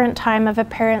the current time of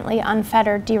apparently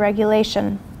unfettered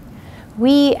deregulation.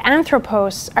 We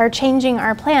anthropos are changing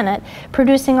our planet,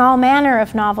 producing all manner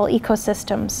of novel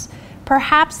ecosystems.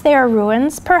 Perhaps they are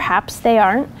ruins, perhaps they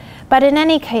aren't, but in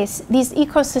any case, these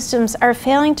ecosystems are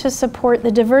failing to support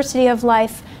the diversity of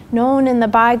life known in the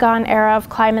bygone era of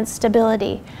climate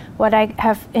stability, what I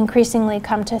have increasingly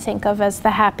come to think of as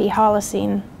the happy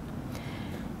Holocene.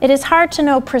 It is hard to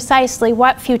know precisely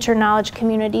what future knowledge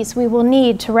communities we will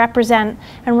need to represent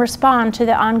and respond to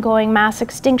the ongoing mass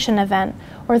extinction event,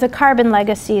 or the carbon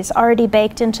legacies already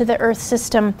baked into the Earth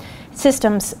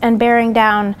systems and bearing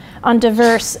down on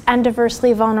diverse and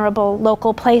diversely vulnerable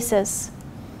local places.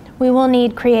 We will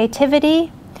need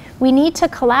creativity. We need to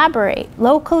collaborate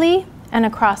locally and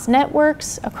across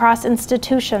networks, across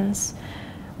institutions.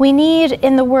 We need,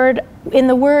 in the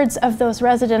words of those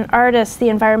resident artists, the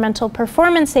Environmental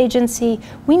Performance Agency,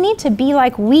 we need to be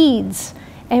like weeds,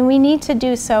 and we need to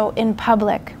do so in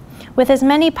public, with as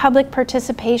many public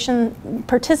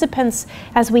participants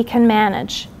as we can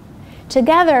manage.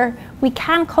 Together, we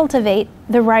can cultivate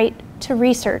the right to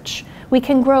research. We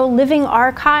can grow living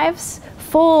archives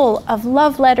full of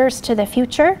love letters to the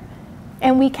future,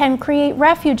 and we can create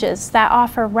refuges that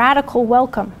offer radical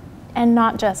welcome, and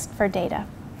not just for data.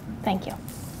 Thank you.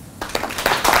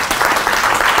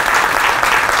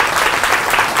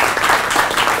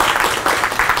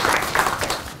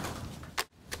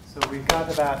 So we've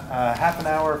got about half an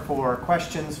hour for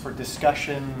questions, for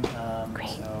discussion. Great.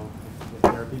 So if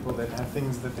there are people that have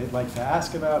things that they'd like to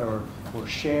ask about or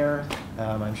share,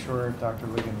 I'm sure Dr.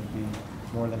 Wiggin would be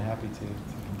more than happy to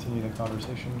continue the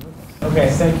conversation with us.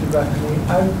 Okay, thank you, Bethany.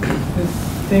 The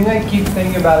thing I keep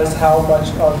thinking about is how much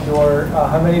of your,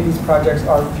 how many of these projects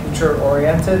are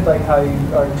future-oriented, like how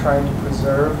you are trying to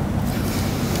preserve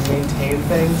and maintain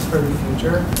things for the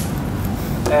future.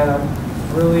 And I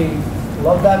really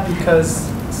love that because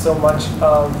so much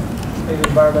of the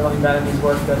environmental humanities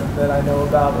work that I know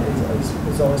about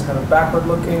is always kind of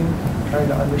backward-looking, trying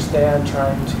to understand,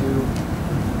 trying to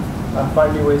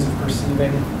find new ways of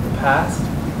perceiving the past.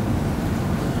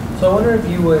 So I wonder if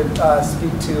you would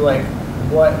speak to like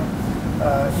what,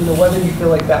 whether you feel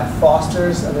like that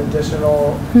fosters an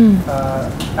additional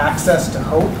access to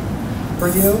hope for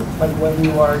you, like when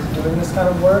you are doing this kind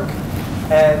of work,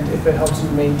 and if it helps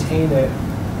you maintain it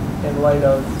in light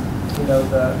of,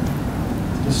 the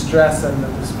distress and the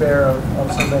despair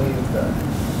of so many of the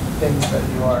things that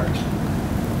you are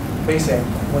facing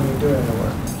when you're doing the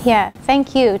work. Yeah,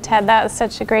 thank you, Ted. That was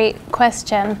such a great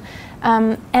question.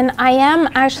 And I am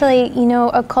actually,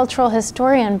 a cultural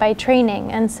historian by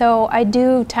training, and so I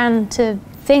do tend to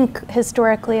think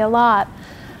historically a lot.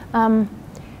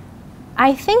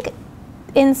 I think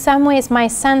in some ways my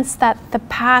sense that the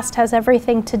past has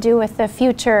everything to do with the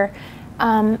future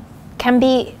can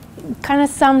be kind of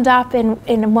summed up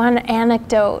in one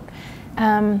anecdote.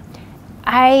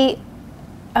 I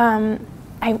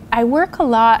work a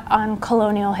lot on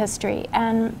colonial history,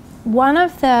 and one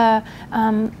of the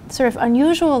sort of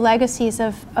unusual legacies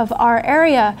of our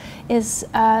area is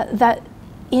that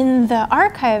in the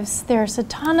archives there's a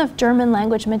ton of German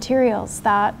language materials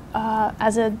that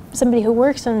as somebody who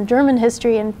works in German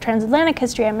history and transatlantic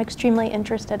history I'm extremely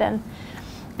interested in.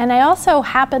 And I also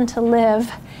happen to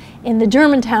live in the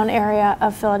Germantown area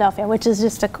of Philadelphia, which is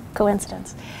just a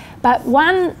coincidence. But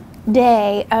one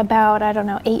day, about,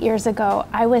 8 years ago,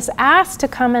 I was asked to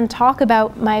come and talk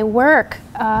about my work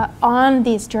on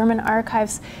these German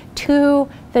archives to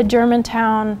the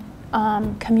Germantown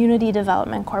Community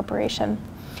Development Corporation.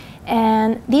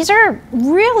 And these are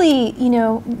really,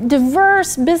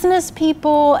 diverse business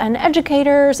people and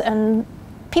educators and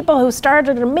people who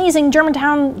started an amazing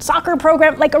Germantown soccer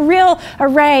program, like a real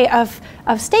array of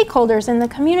stakeholders in the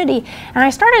community. And I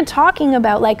started talking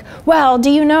about well, do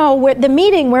you know the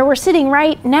meeting where we're sitting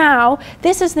right now,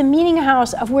 this is the meeting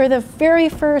house of where the very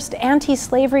first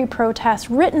anti-slavery protest,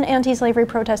 written anti-slavery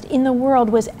protest in the world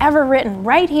was ever written,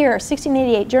 right here,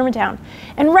 1688, Germantown.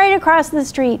 And right across the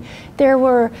street, there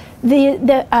were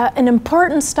an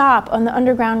important stop on the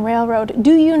Underground Railroad.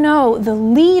 Do you know the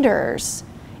leaders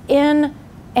in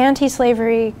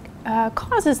anti-slavery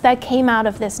causes that came out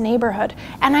of this neighborhood?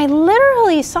 And I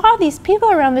literally saw these people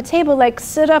around the table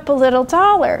sit up a little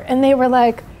taller, and they were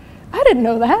like, I didn't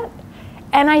know that.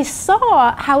 And I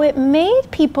saw how it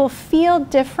made people feel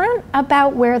different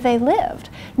about where they lived.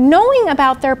 Knowing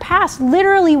about their past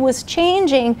literally was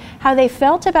changing how they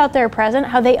felt about their present,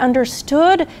 how they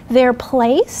understood their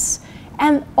place,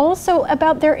 and also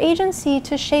about their agency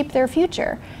to shape their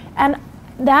future. And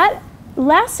that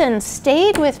lesson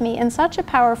stayed with me in such a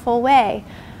powerful way.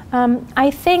 I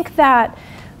think that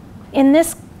in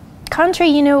this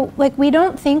country, we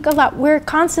don't think a lot. We're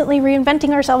constantly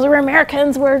reinventing ourselves. We're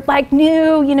Americans. We're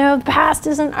new. The past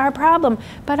isn't our problem.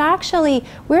 But actually,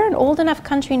 we're an old enough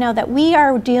country now that we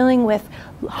are dealing with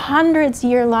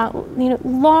hundreds-year-long,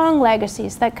 long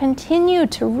legacies that continue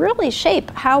to really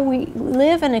shape how we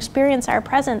live and experience our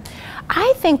present.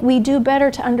 I think we do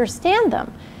better to understand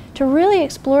them, to to really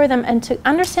explore them and to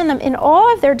understand them in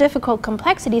all of their difficult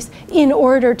complexities in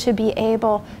order to be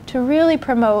able to really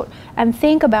promote and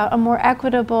think about a more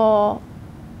equitable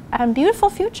and beautiful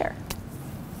future.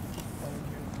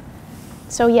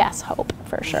 So yes, hope,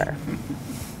 for sure.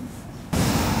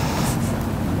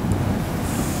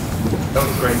 That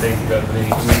was great, thank you, Bethany.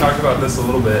 We talked about this a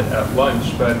little bit at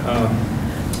lunch, but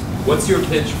what's your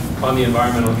pitch on the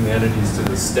environmental humanities to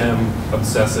the STEM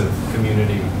obsessive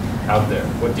community out there?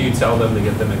 What do you tell them to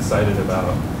get them excited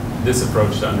about this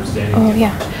approach to understanding? Oh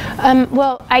yeah.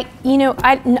 Well, I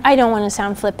don't want to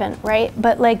sound flippant, right?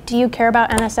 But like, do you care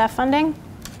about NSF funding?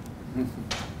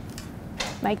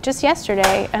 Like just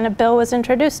yesterday, and a bill was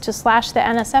introduced to slash the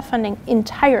NSF funding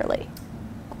entirely,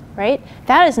 right?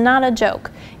 That is not a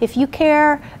joke. If you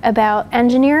care about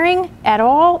engineering at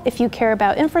all, if you care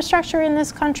about infrastructure in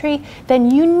this country, then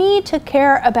you need to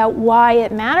care about why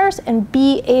it matters and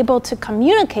be able to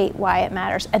communicate why it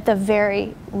matters at the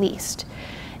very least.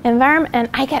 Environment, and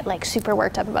I get like super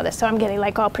worked up about this, so I'm getting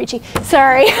like all preachy.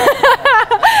 Sorry.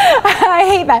 I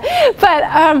hate that. But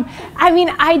I mean,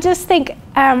 I just think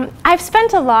I've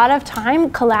spent a lot of time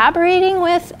collaborating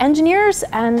with engineers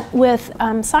and with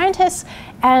scientists,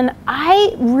 and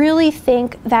I really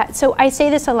think that, so I say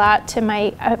this a lot to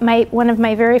one of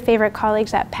my very favorite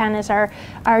colleagues at Penn is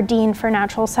our Dean for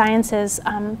Natural Sciences,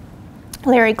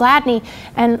 Larry Gladney,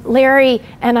 and Larry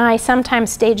and I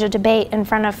sometimes stage a debate in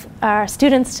front of our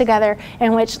students together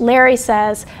in which Larry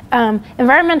says,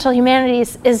 environmental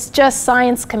humanities is just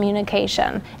science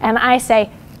communication. And I say,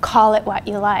 call it what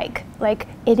you like. Like,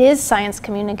 it is science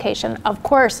communication. Of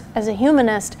course, as a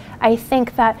humanist, I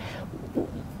think that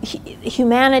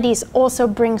humanities also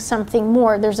bring something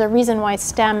more. There's a reason why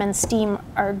STEM and STEAM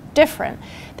are different.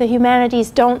 The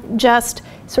humanities don't just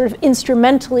sort of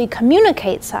instrumentally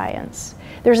communicate science.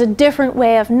 There's a different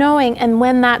way of knowing, and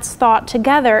when that's thought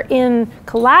together in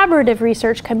collaborative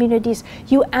research communities,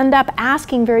 you end up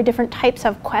asking very different types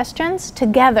of questions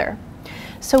together.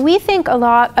 So we think a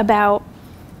lot about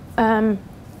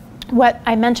what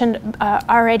I mentioned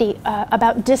already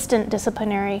about distant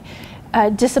disciplinarity,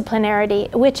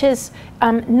 which is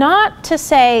not to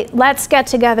say let's get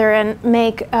together and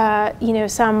make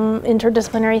some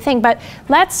interdisciplinary thing, but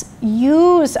let's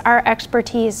use our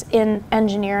expertise in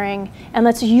engineering and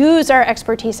let's use our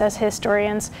expertise as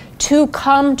historians to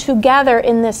come together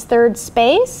in this third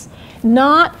space.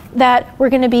 Not that we're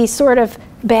going to be sort of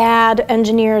bad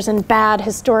engineers and bad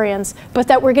historians, but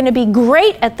that we're going to be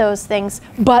great at those things,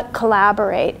 but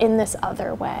collaborate in this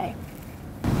other way.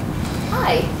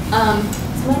 Hi,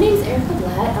 so my name is Erica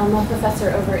Blatt. I'm a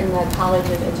professor over in the College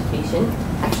of Education,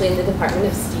 actually in the Department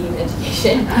of STEAM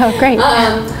Education. Oh, great.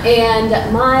 And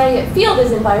my field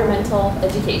is environmental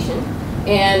education,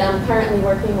 and I'm currently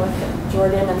working with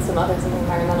Jordan and some others in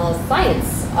environmental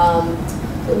science,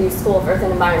 the new School of Earth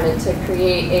and Environment, to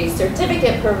create a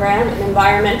certificate program in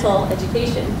environmental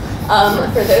education.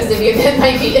 For those of you that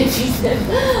might be interested,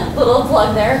 little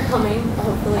plug there coming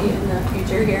hopefully in the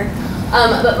future here.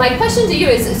 But my question to you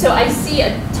is, so I see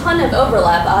a ton of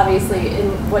overlap, obviously, in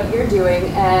what you're doing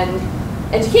and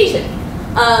education.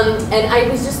 And I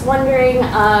was just wondering,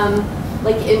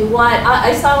 like in what,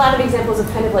 I saw a lot of examples of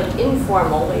kind of like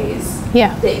informal ways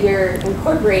that you're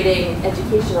incorporating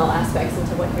educational aspects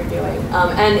into what you're doing,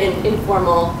 and in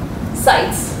informal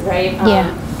sites, right?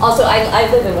 Also, I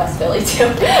live in West Philly too,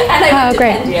 and I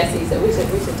went to NGSE, so we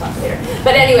should talk later.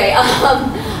 But anyway,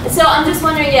 so I'm just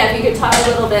wondering, if you could talk a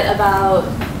little bit about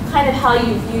kind of how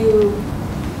you view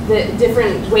the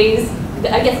different ways,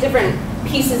 I guess different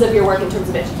pieces of your work in terms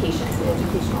of education, the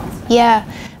educational aspect. Yeah,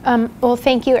 well,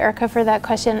 thank you, Erica, for that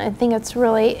question. I think it's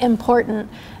really important.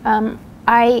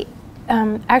 I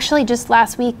actually just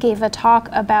last week gave a talk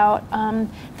about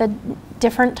the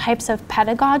different types of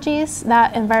pedagogies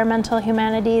that environmental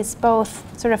humanities both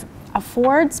sort of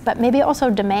affords, but maybe also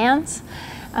demands.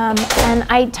 And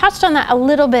I touched on that a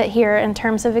little bit here in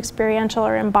terms of experiential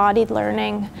or embodied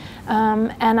learning.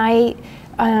 And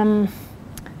I'm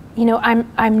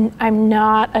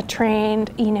not a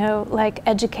trained, like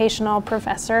educational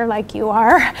professor like you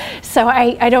are, so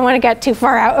I don't want to get too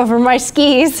far out over my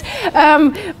skis.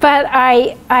 But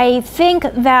I think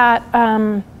that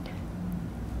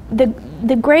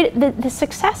the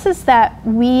successes that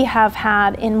we have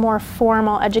had in more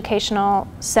formal educational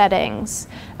settings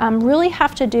really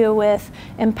have to do with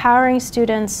empowering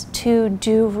students to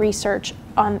do research,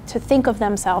 to think of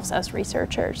themselves as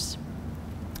researchers.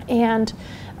 And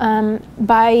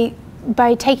by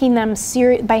taking them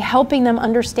by helping them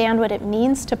understand what it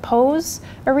means to pose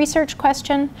a research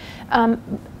question,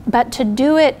 but to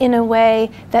do it in a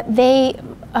way that they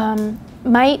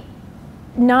might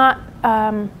not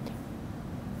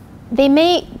they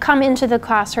may come into the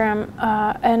classroom,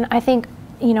 and I think,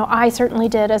 you know, I certainly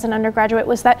did as an undergraduate,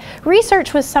 was that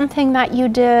research was something that you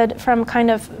did from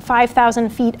kind of 5,000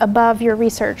 feet above your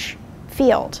research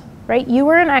field, right? You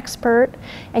were an expert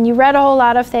and you read a whole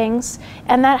lot of things,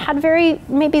 and that had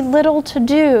maybe little to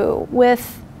do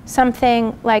with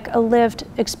something like a lived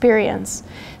experience.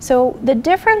 So the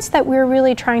difference that we're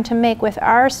really trying to make with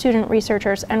our student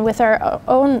researchers and with our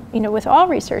own, you know, with all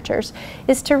researchers,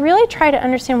 is to really try to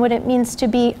understand what it means to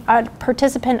be a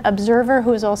participant observer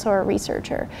who is also a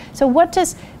researcher. So what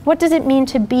does it mean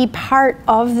to be part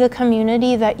of the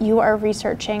community that you are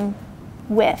researching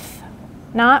with?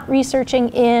 Not researching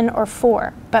in or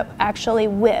for, but actually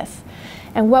with.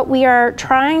 And what we are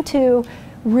trying to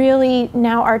really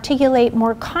now articulate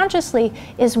more consciously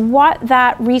is what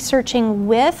that researching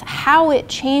with, how it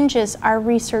changes our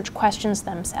research questions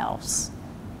themselves,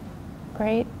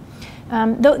 right?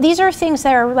 These are things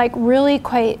that are like really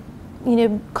quite, you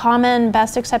know, common,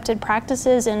 best accepted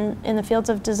practices in the fields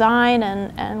of design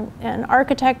and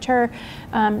architecture.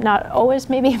 Not always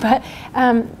maybe, but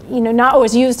you know, not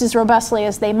always used as robustly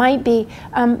as they might be.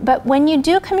 But when you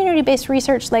do community-based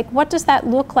research, like what does that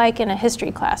look like in a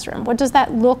history classroom? What does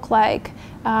that look like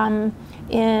in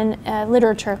a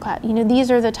literature class? You know,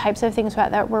 these are the types of things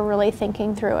that we're really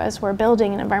thinking through as we're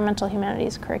building an environmental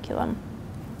humanities curriculum.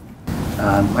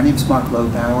 My name is Mark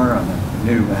Lobauer. I'm a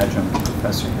new adjunct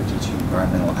professor here teaching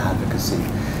environmental advocacy.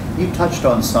 You touched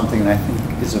on something that I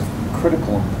think is of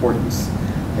critical importance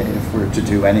if we're to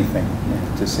do anything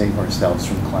to save ourselves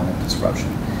from climate disruption.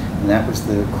 And that was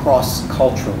the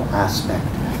cross-cultural aspect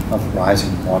of the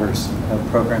Rising Waters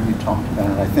program you talked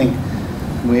about. I think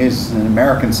we as an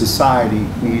American society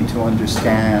need to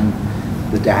understand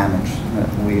the damage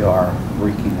that we are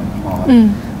wreaking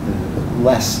upon the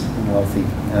less wealthy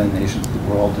nations of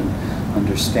the world, and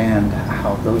understand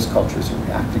how those cultures are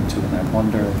reacting to it. And I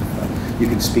wonder if you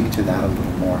could speak to that a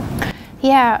little more.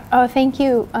 Yeah, oh, thank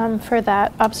you for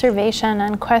that observation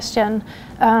and question.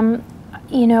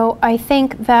 You know, I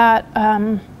think that,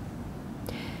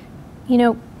 you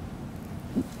know,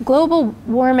 global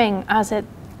warming, as it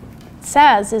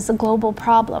says, is a global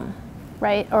problem,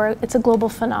 right? Or it's a global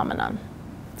phenomenon.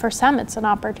 For some, it's an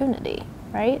opportunity,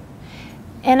 right?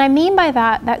 And I mean by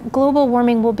that global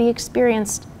warming will be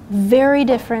experienced very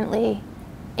differently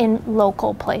in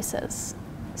local places.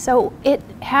 So it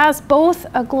has both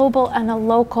a global and a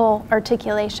local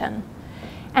articulation.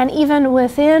 And even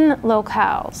within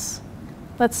locales,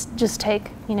 let's just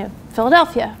take, you know,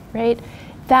 Philadelphia, right?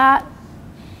 That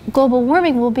global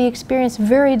warming will be experienced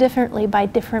very differently by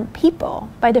different people,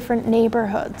 by different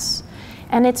neighborhoods.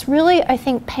 And it's really, I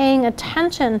think, paying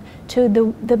attention to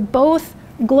the both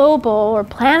global or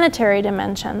planetary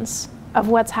dimensions of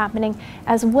what's happening,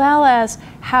 as well as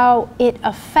how it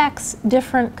affects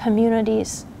different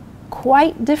communities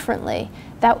quite differently.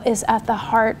 That is at the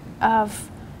heart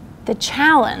of the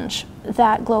challenge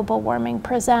that global warming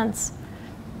presents.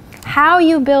 How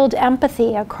you build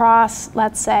empathy across,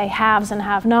 let's say, haves and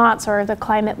have-nots, or the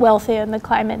climate wealthy and the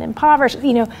climate impoverished,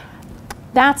 you know,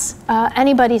 that's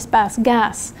anybody's best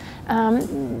guess.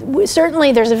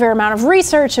 Certainly there's a fair amount of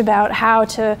research about how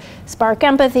to spark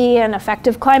empathy and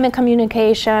effective climate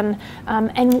communication,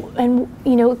 and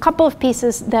you know, a couple of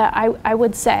pieces that I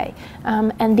would say,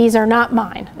 and these are not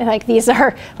mine, like these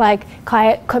are like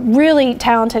really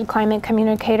talented climate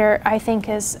communicator, I think,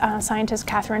 is scientist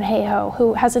Katharine Hayhoe,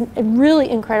 who has a really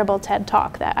incredible TED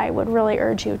Talk that I would really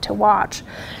urge you to watch.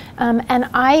 And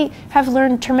I have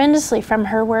learned tremendously from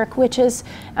her work, which is,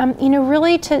 you know,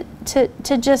 really to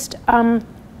just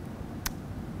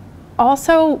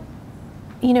also,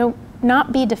 you know,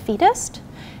 not be defeatist.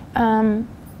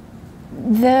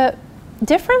 The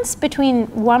difference between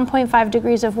 1.5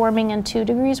 degrees of warming and 2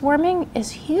 degrees warming is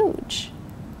huge.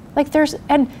 Like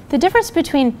and the difference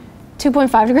between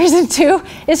 2.5 degrees and 2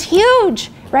 is huge,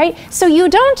 right? So you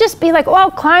don't just be like, well,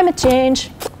 climate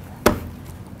change,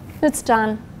 it's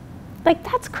done. Like,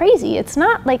 that's crazy. It's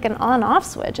not like an on-off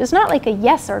switch. It's not like a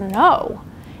yes or no.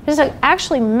 It's an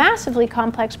actually massively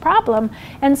complex problem.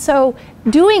 And so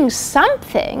doing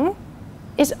something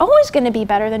is always going to be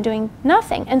better than doing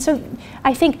nothing. And so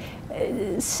I think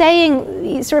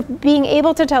saying, sort of being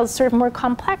able to tell sort of more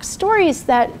complex stories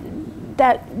that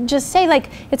just say,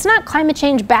 like, it's not climate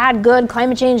change bad, good,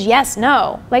 climate change yes,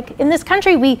 no. Like, in this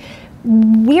country, we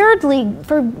weirdly,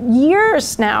 for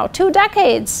years now, 2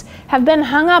 decades, have been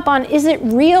hung up on is it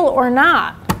real or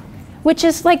not, which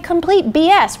is like complete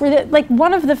BS. We're like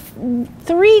one of the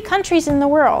 3 countries in the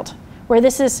world where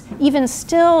this is even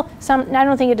still I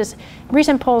don't think it is,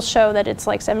 recent polls show that it's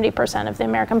like 70% of the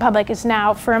American public is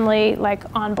now firmly like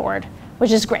on board,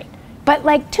 which is great. But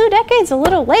like 2 decades a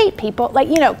little late, people. Like,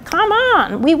 you know, come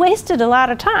on, we wasted a lot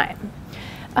of time.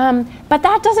 But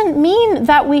that doesn't mean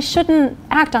that we shouldn't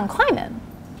act on climate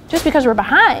just because we're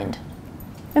behind.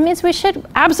 It means we should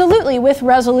absolutely, with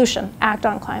resolution, act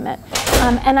on climate.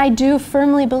 And I do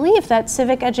firmly believe that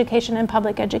civic education and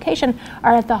public education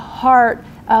are at the heart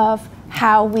of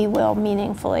how we will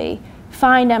meaningfully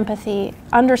find empathy,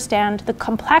 understand the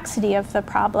complexity of the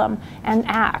problem, and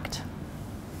act.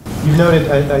 You noted,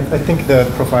 I think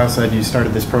the profile said you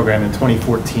started this program in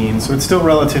 2014, so it's still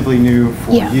relatively new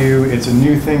for you. It's a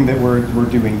new thing that we're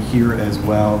doing here as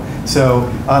well. So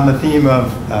on the theme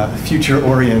of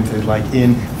future-oriented, like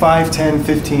in 5, 10,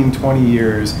 15, 20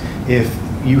 years, if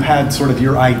you had sort of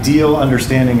your ideal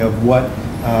understanding of what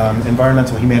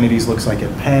environmental humanities looks like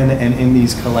at Penn and in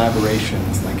these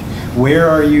collaborations, like where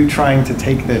are you trying to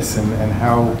take this, and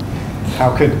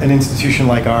how could an institution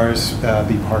like ours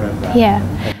be part of that?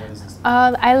 Yeah.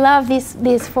 I love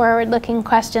these forward-looking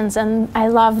questions, and I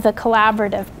love the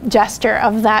collaborative gesture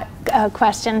of that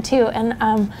question too. And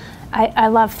I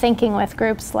love thinking with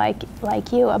groups like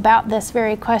you about this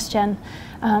very question.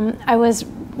 I was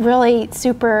really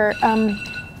super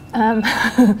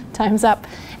time's up.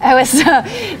 I was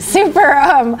super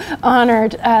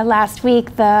honored last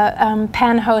week. The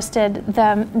Penn hosted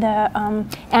the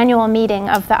annual meeting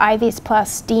of the Ivies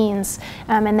Plus deans,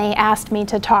 and they asked me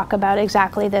to talk about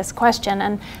exactly this question.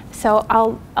 And so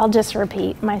I'll just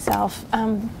repeat myself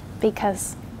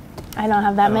because I don't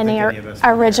have that many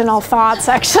original thoughts,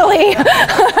 actually.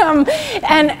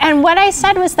 And what I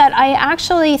said was that I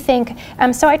actually think,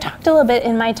 so I talked a little bit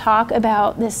in my talk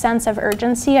about this sense of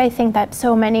urgency I think that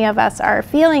so many of us are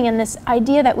feeling, and this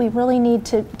idea that we really need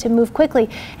to move quickly.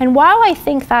 And while I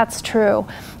think that's true,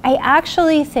 I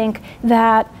actually think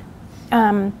that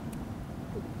a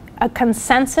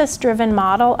consensus-driven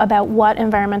model about what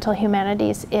environmental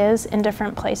humanities is in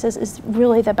different places is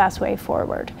really the best way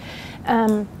forward.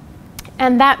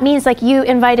 And that means, like, you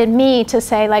invited me to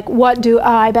say, like, what do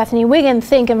I, Bethany Wiggin,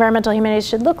 think environmental humanities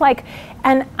should look like?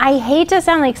 And I hate to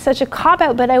sound like such a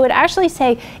cop-out, but I would actually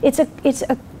say it's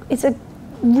a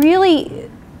really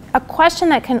a question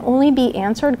that can only be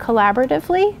answered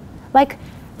collaboratively. Like,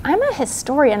 I'm a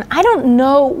historian. I don't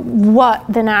know what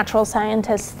the natural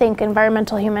scientists think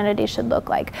environmental humanities should look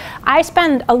like. I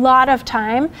spend a lot of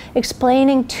time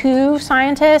explaining to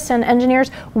scientists and engineers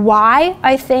why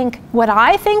I think what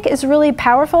I think is really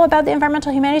powerful about the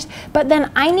environmental humanities, but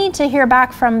then I need to hear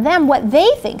back from them what they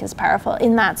think is powerful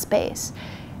in that space.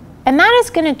 And that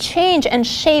is going to change and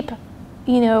shape,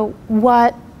 you know,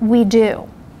 what we do.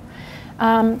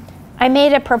 I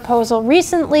made a proposal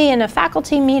recently in a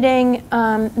faculty meeting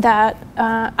that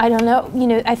I don't know, you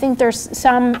know, I think there's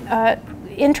some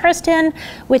interest in,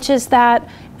 which is that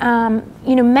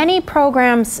you know, many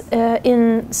programs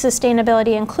in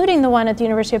sustainability, including the one at the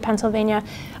University of Pennsylvania,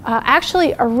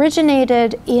 actually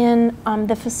originated in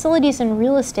the facilities and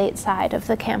real estate side of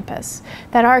the campus.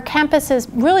 That our campus's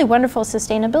really wonderful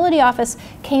sustainability office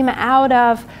came out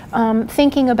of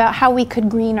thinking about how we could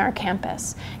green our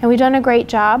campus. And we've done a great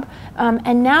job.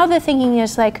 And now the thinking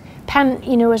is, like, Penn,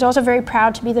 you know, is also very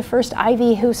proud to be the first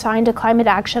Ivy who signed a climate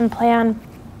action plan.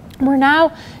 We're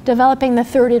now developing the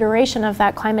 3rd iteration of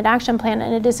that climate action plan,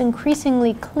 and it is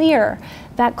increasingly clear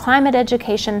that climate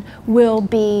education will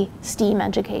be STEAM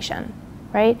education,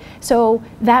 right? So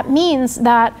that means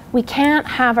that we can't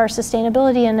have our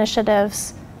sustainability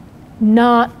initiatives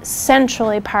not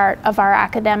centrally part of our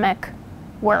academic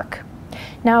work.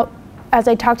 Now, as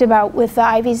I talked about with the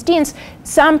Ivies deans,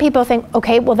 some people think,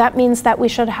 okay, well, that means that we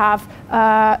should have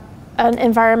an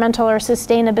environmental or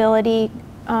sustainability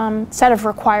set of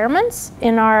requirements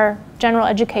in our general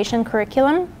education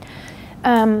curriculum.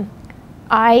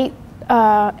 I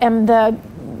am the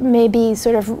maybe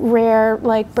sort of rare,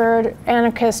 like, bird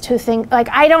anarchist who think, like,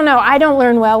 I don't know, I don't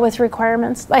learn well with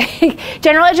requirements. Like,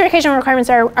 general education requirements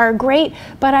are great,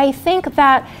 but I think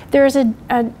that there's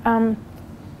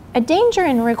a danger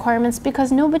in requirements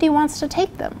because nobody wants to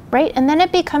take them, right? And then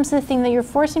it becomes the thing that you're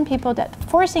forcing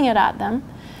it at them.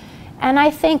 And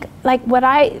I think, like, what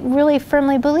I really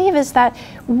firmly believe is that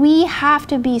we have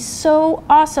to be so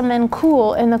awesome and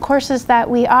cool in the courses that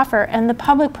we offer and the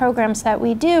public programs that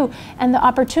we do and the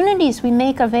opportunities we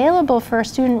make available for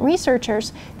student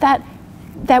researchers that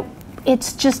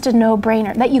it's just a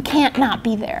no-brainer, that you can't not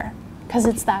be there because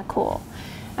it's that cool.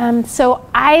 So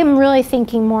I'm really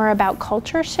thinking more about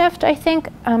culture shift, I think.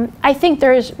 I think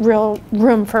there is real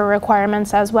room for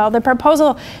requirements as well. The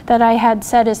proposal that I had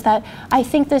said is that I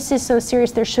think this is so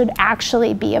serious there should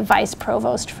actually be a vice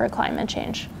provost for climate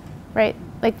change, right?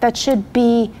 Like, that should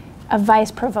be a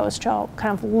vice provostral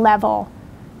kind of level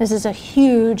This is a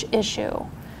huge issue.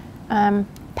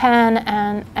 Penn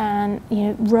and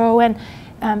Rowan,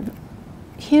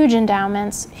 huge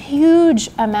endowments,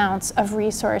 huge amounts of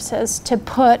resources to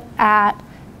put at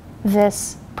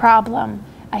this problem.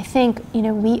 I think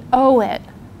we owe it.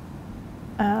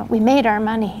 We made our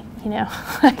money,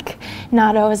 like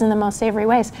not always in the most savory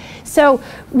ways. So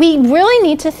we really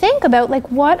need to think about like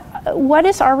what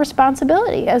is our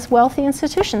responsibility as wealthy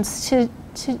institutions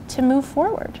to move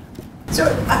forward. So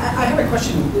I have a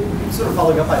question, sort of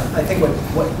following up on I think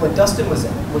what Dustin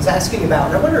was asking about,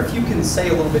 and I wonder if you can say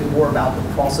a little bit more about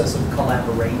the process of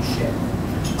collaboration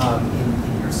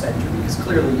in your center, because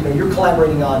clearly you're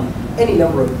collaborating on any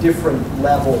number of different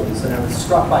levels, and I was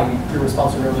struck by your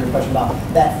response to an earlier question about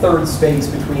that third space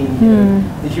between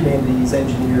the humanities,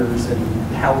 engineers, and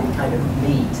how we kind of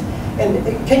meet.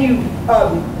 And can you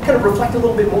kind of reflect a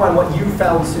little bit more on what you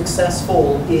found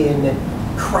successful in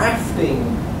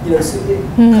crafting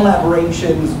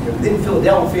collaborations within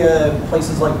Philadelphia,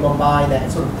 places like Mumbai,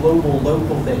 that sort of global,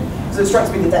 local thing? Because it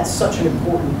strikes me that that's such an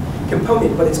important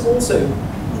component, but it's also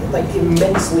like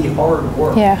immensely hard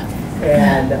work. Yeah.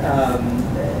 And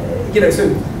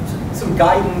so some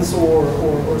guidance or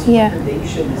some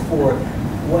recommendations for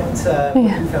what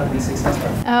you found to be successful.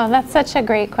 Oh, that's such a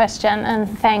great question, and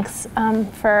thanks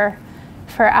for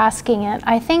asking it.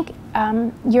 I think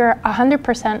you're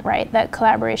 100% right that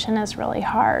collaboration is really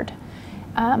hard.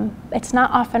 It's not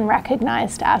often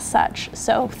recognized as such,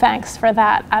 so thanks for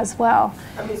that as well.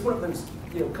 I mean, it's one of those,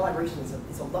 collaboration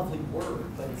is a lovely word,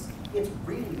 but it's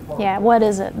really hard. Yeah, what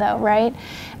is it though, right?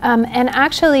 And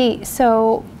actually,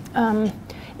 so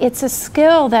it's a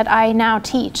skill that I now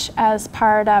teach as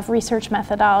part of research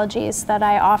methodologies that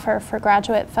I offer for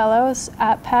graduate fellows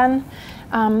at Penn.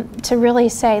 To really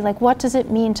say, like, what does it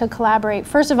mean to collaborate,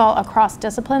 first of all, across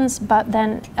disciplines, but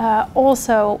then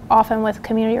also often with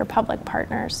community or public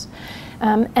partners.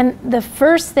 And the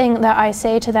first thing that I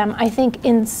say to them, I think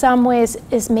in some ways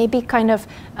is maybe kind of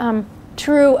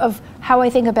true of how I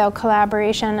think about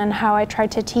collaboration and how I try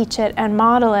to teach it and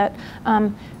model it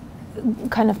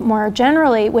kind of more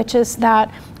generally, which is that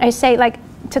I say, like,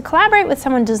 to collaborate with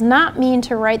someone does not mean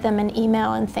to write them an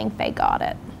email and think they got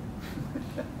it.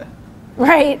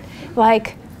 Right?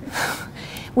 Like,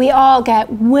 we all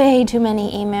get way too many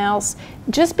emails.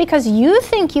 Just because you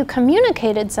think you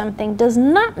communicated something does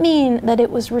not mean that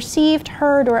it was received,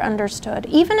 heard, or understood,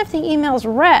 even if the email's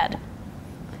read.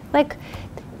 Like,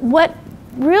 what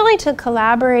really to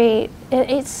collaborate,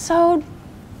 it's so,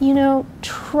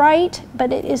 trite,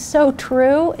 but it is so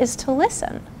true, is to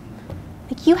listen.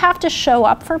 Like, you have to show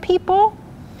up for people.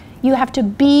 You have to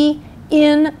be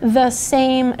in the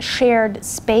same shared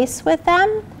space with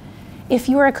them. If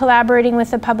you are collaborating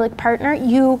with a public partner,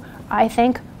 I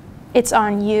think it's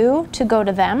on you to go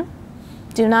to them.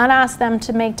 Do not ask them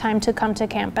to make time to come to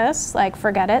campus, like,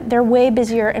 forget it. They're way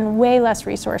busier and way less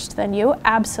resourced than you,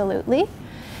 absolutely.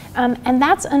 And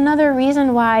that's another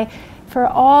reason why, for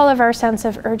all of our sense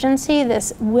of urgency,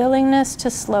 this willingness to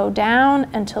slow down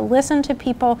and to listen to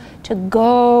people, to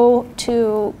go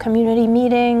to community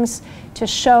meetings, to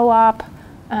show up,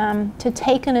 to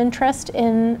take an interest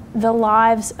in the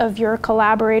lives of your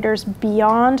collaborators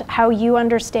beyond how you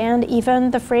understand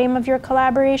even the frame of your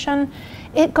collaboration,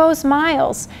 it goes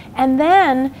miles. And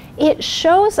then it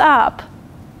shows up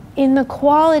in the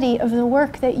quality of the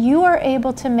work that you are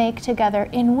able to make together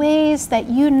in ways that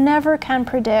you never can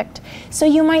predict. So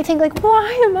you might think, like,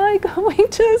 why am I going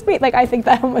to this meeting? Like, I think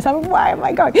that almost, why am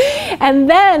I going? And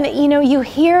then, you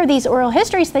hear these oral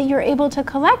histories that you're able to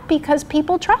collect because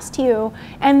people trust you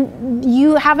and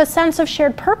you have a sense of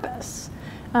shared purpose.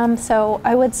 So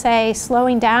I would say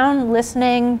slowing down,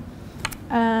 listening,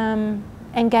 and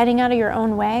getting out of your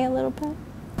own way a little bit.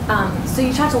 So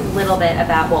you talked a little bit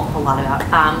about, well, a lot about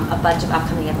a bunch of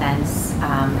upcoming events,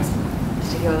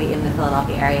 particularly in the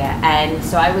Philadelphia area. And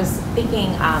so I was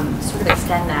thinking, sort of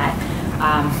extend that.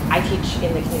 I teach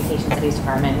in the Communication Studies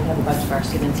department. We have a bunch of our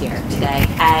students here today.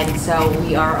 And so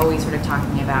we are always sort of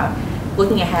talking about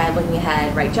looking ahead,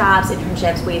 right, jobs,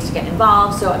 internships, ways to get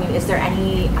involved. So, I mean, is there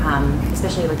any,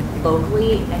 especially like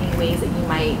locally, any ways that you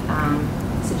might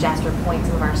suggest or point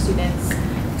some of our students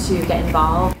to get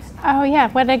involved? Oh yeah,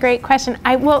 what a great question.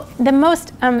 The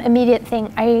most immediate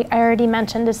thing I already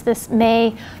mentioned is this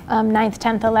May 9th,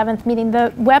 10th, 11th meeting.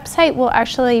 The website will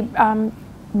actually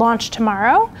launch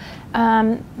tomorrow. We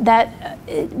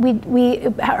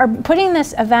are putting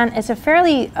this event, it's a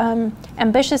fairly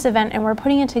ambitious event, and we're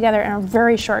putting it together in a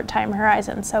very short time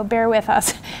horizon, so bear with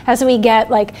us as we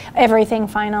get like everything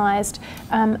finalized.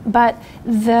 But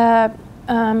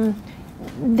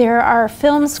there are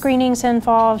film screenings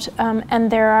involved,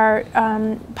 and there are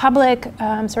public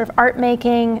sort of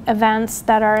art-making events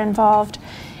that are involved.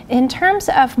 In terms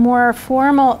of more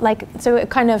formal, so it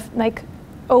kind of like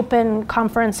open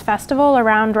conference festival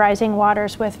around rising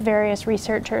waters with various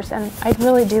researchers, and I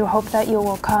really do hope that you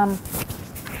will come.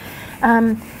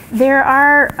 There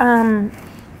are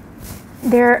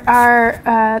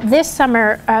this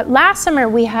summer, last summer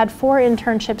we had 4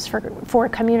 internships for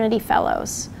community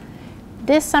fellows.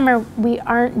 This summer we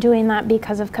aren't doing that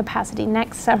because of capacity.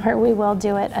 Next summer we will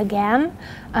do it again.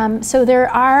 So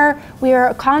we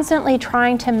are constantly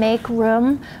trying to make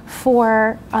room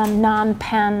for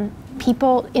non-Penn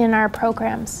people in our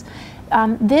programs.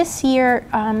 This year,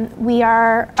 we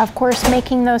are, of course,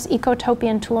 making those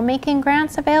Ecotopian toolmaking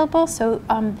grants available. So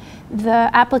the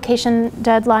application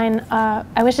deadline,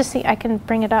 I was just seeing, I can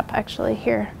bring it up actually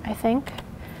here, I think.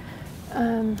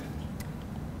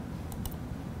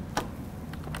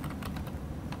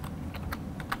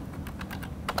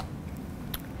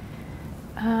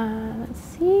 Let's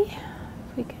see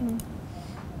if we can.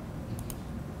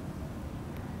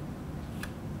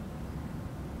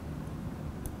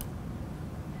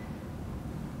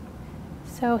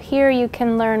 So here you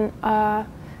can learn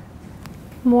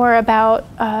more about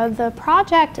the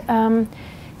project,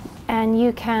 and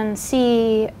you can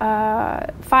see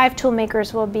 5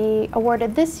 toolmakers will be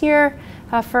awarded this year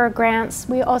for grants.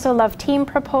 We also love team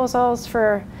proposals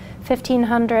for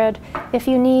 1,500. If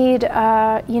you need,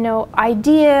 ideas,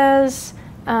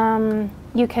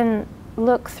 you can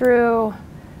look through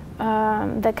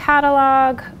the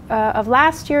catalog of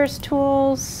last year's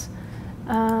tools.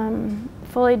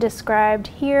 Fully described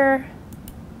here.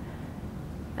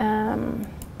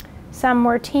 Some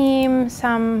were team,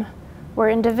 some were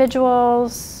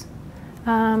individuals,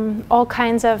 all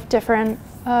kinds of different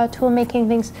tool-making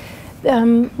things.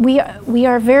 We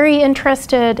are very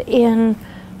interested in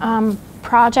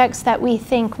projects that we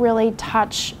think really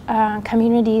touch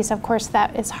communities, of course,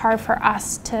 that is hard for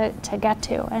us to get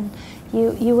to, and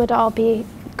you would all be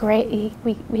great.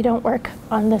 We don't work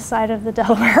on this side of the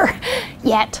Delaware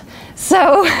yet,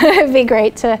 so it'd be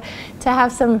great to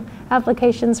have some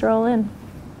applications roll in.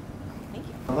 Thank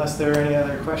you. Unless there are any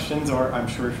other questions, or I'm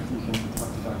sure you can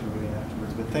talk to Dr. Wiggin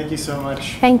afterwards, but thank you so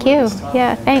much. Thank you. For this talk,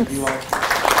 yeah, and thanks. you all.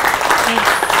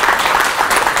 Thanks.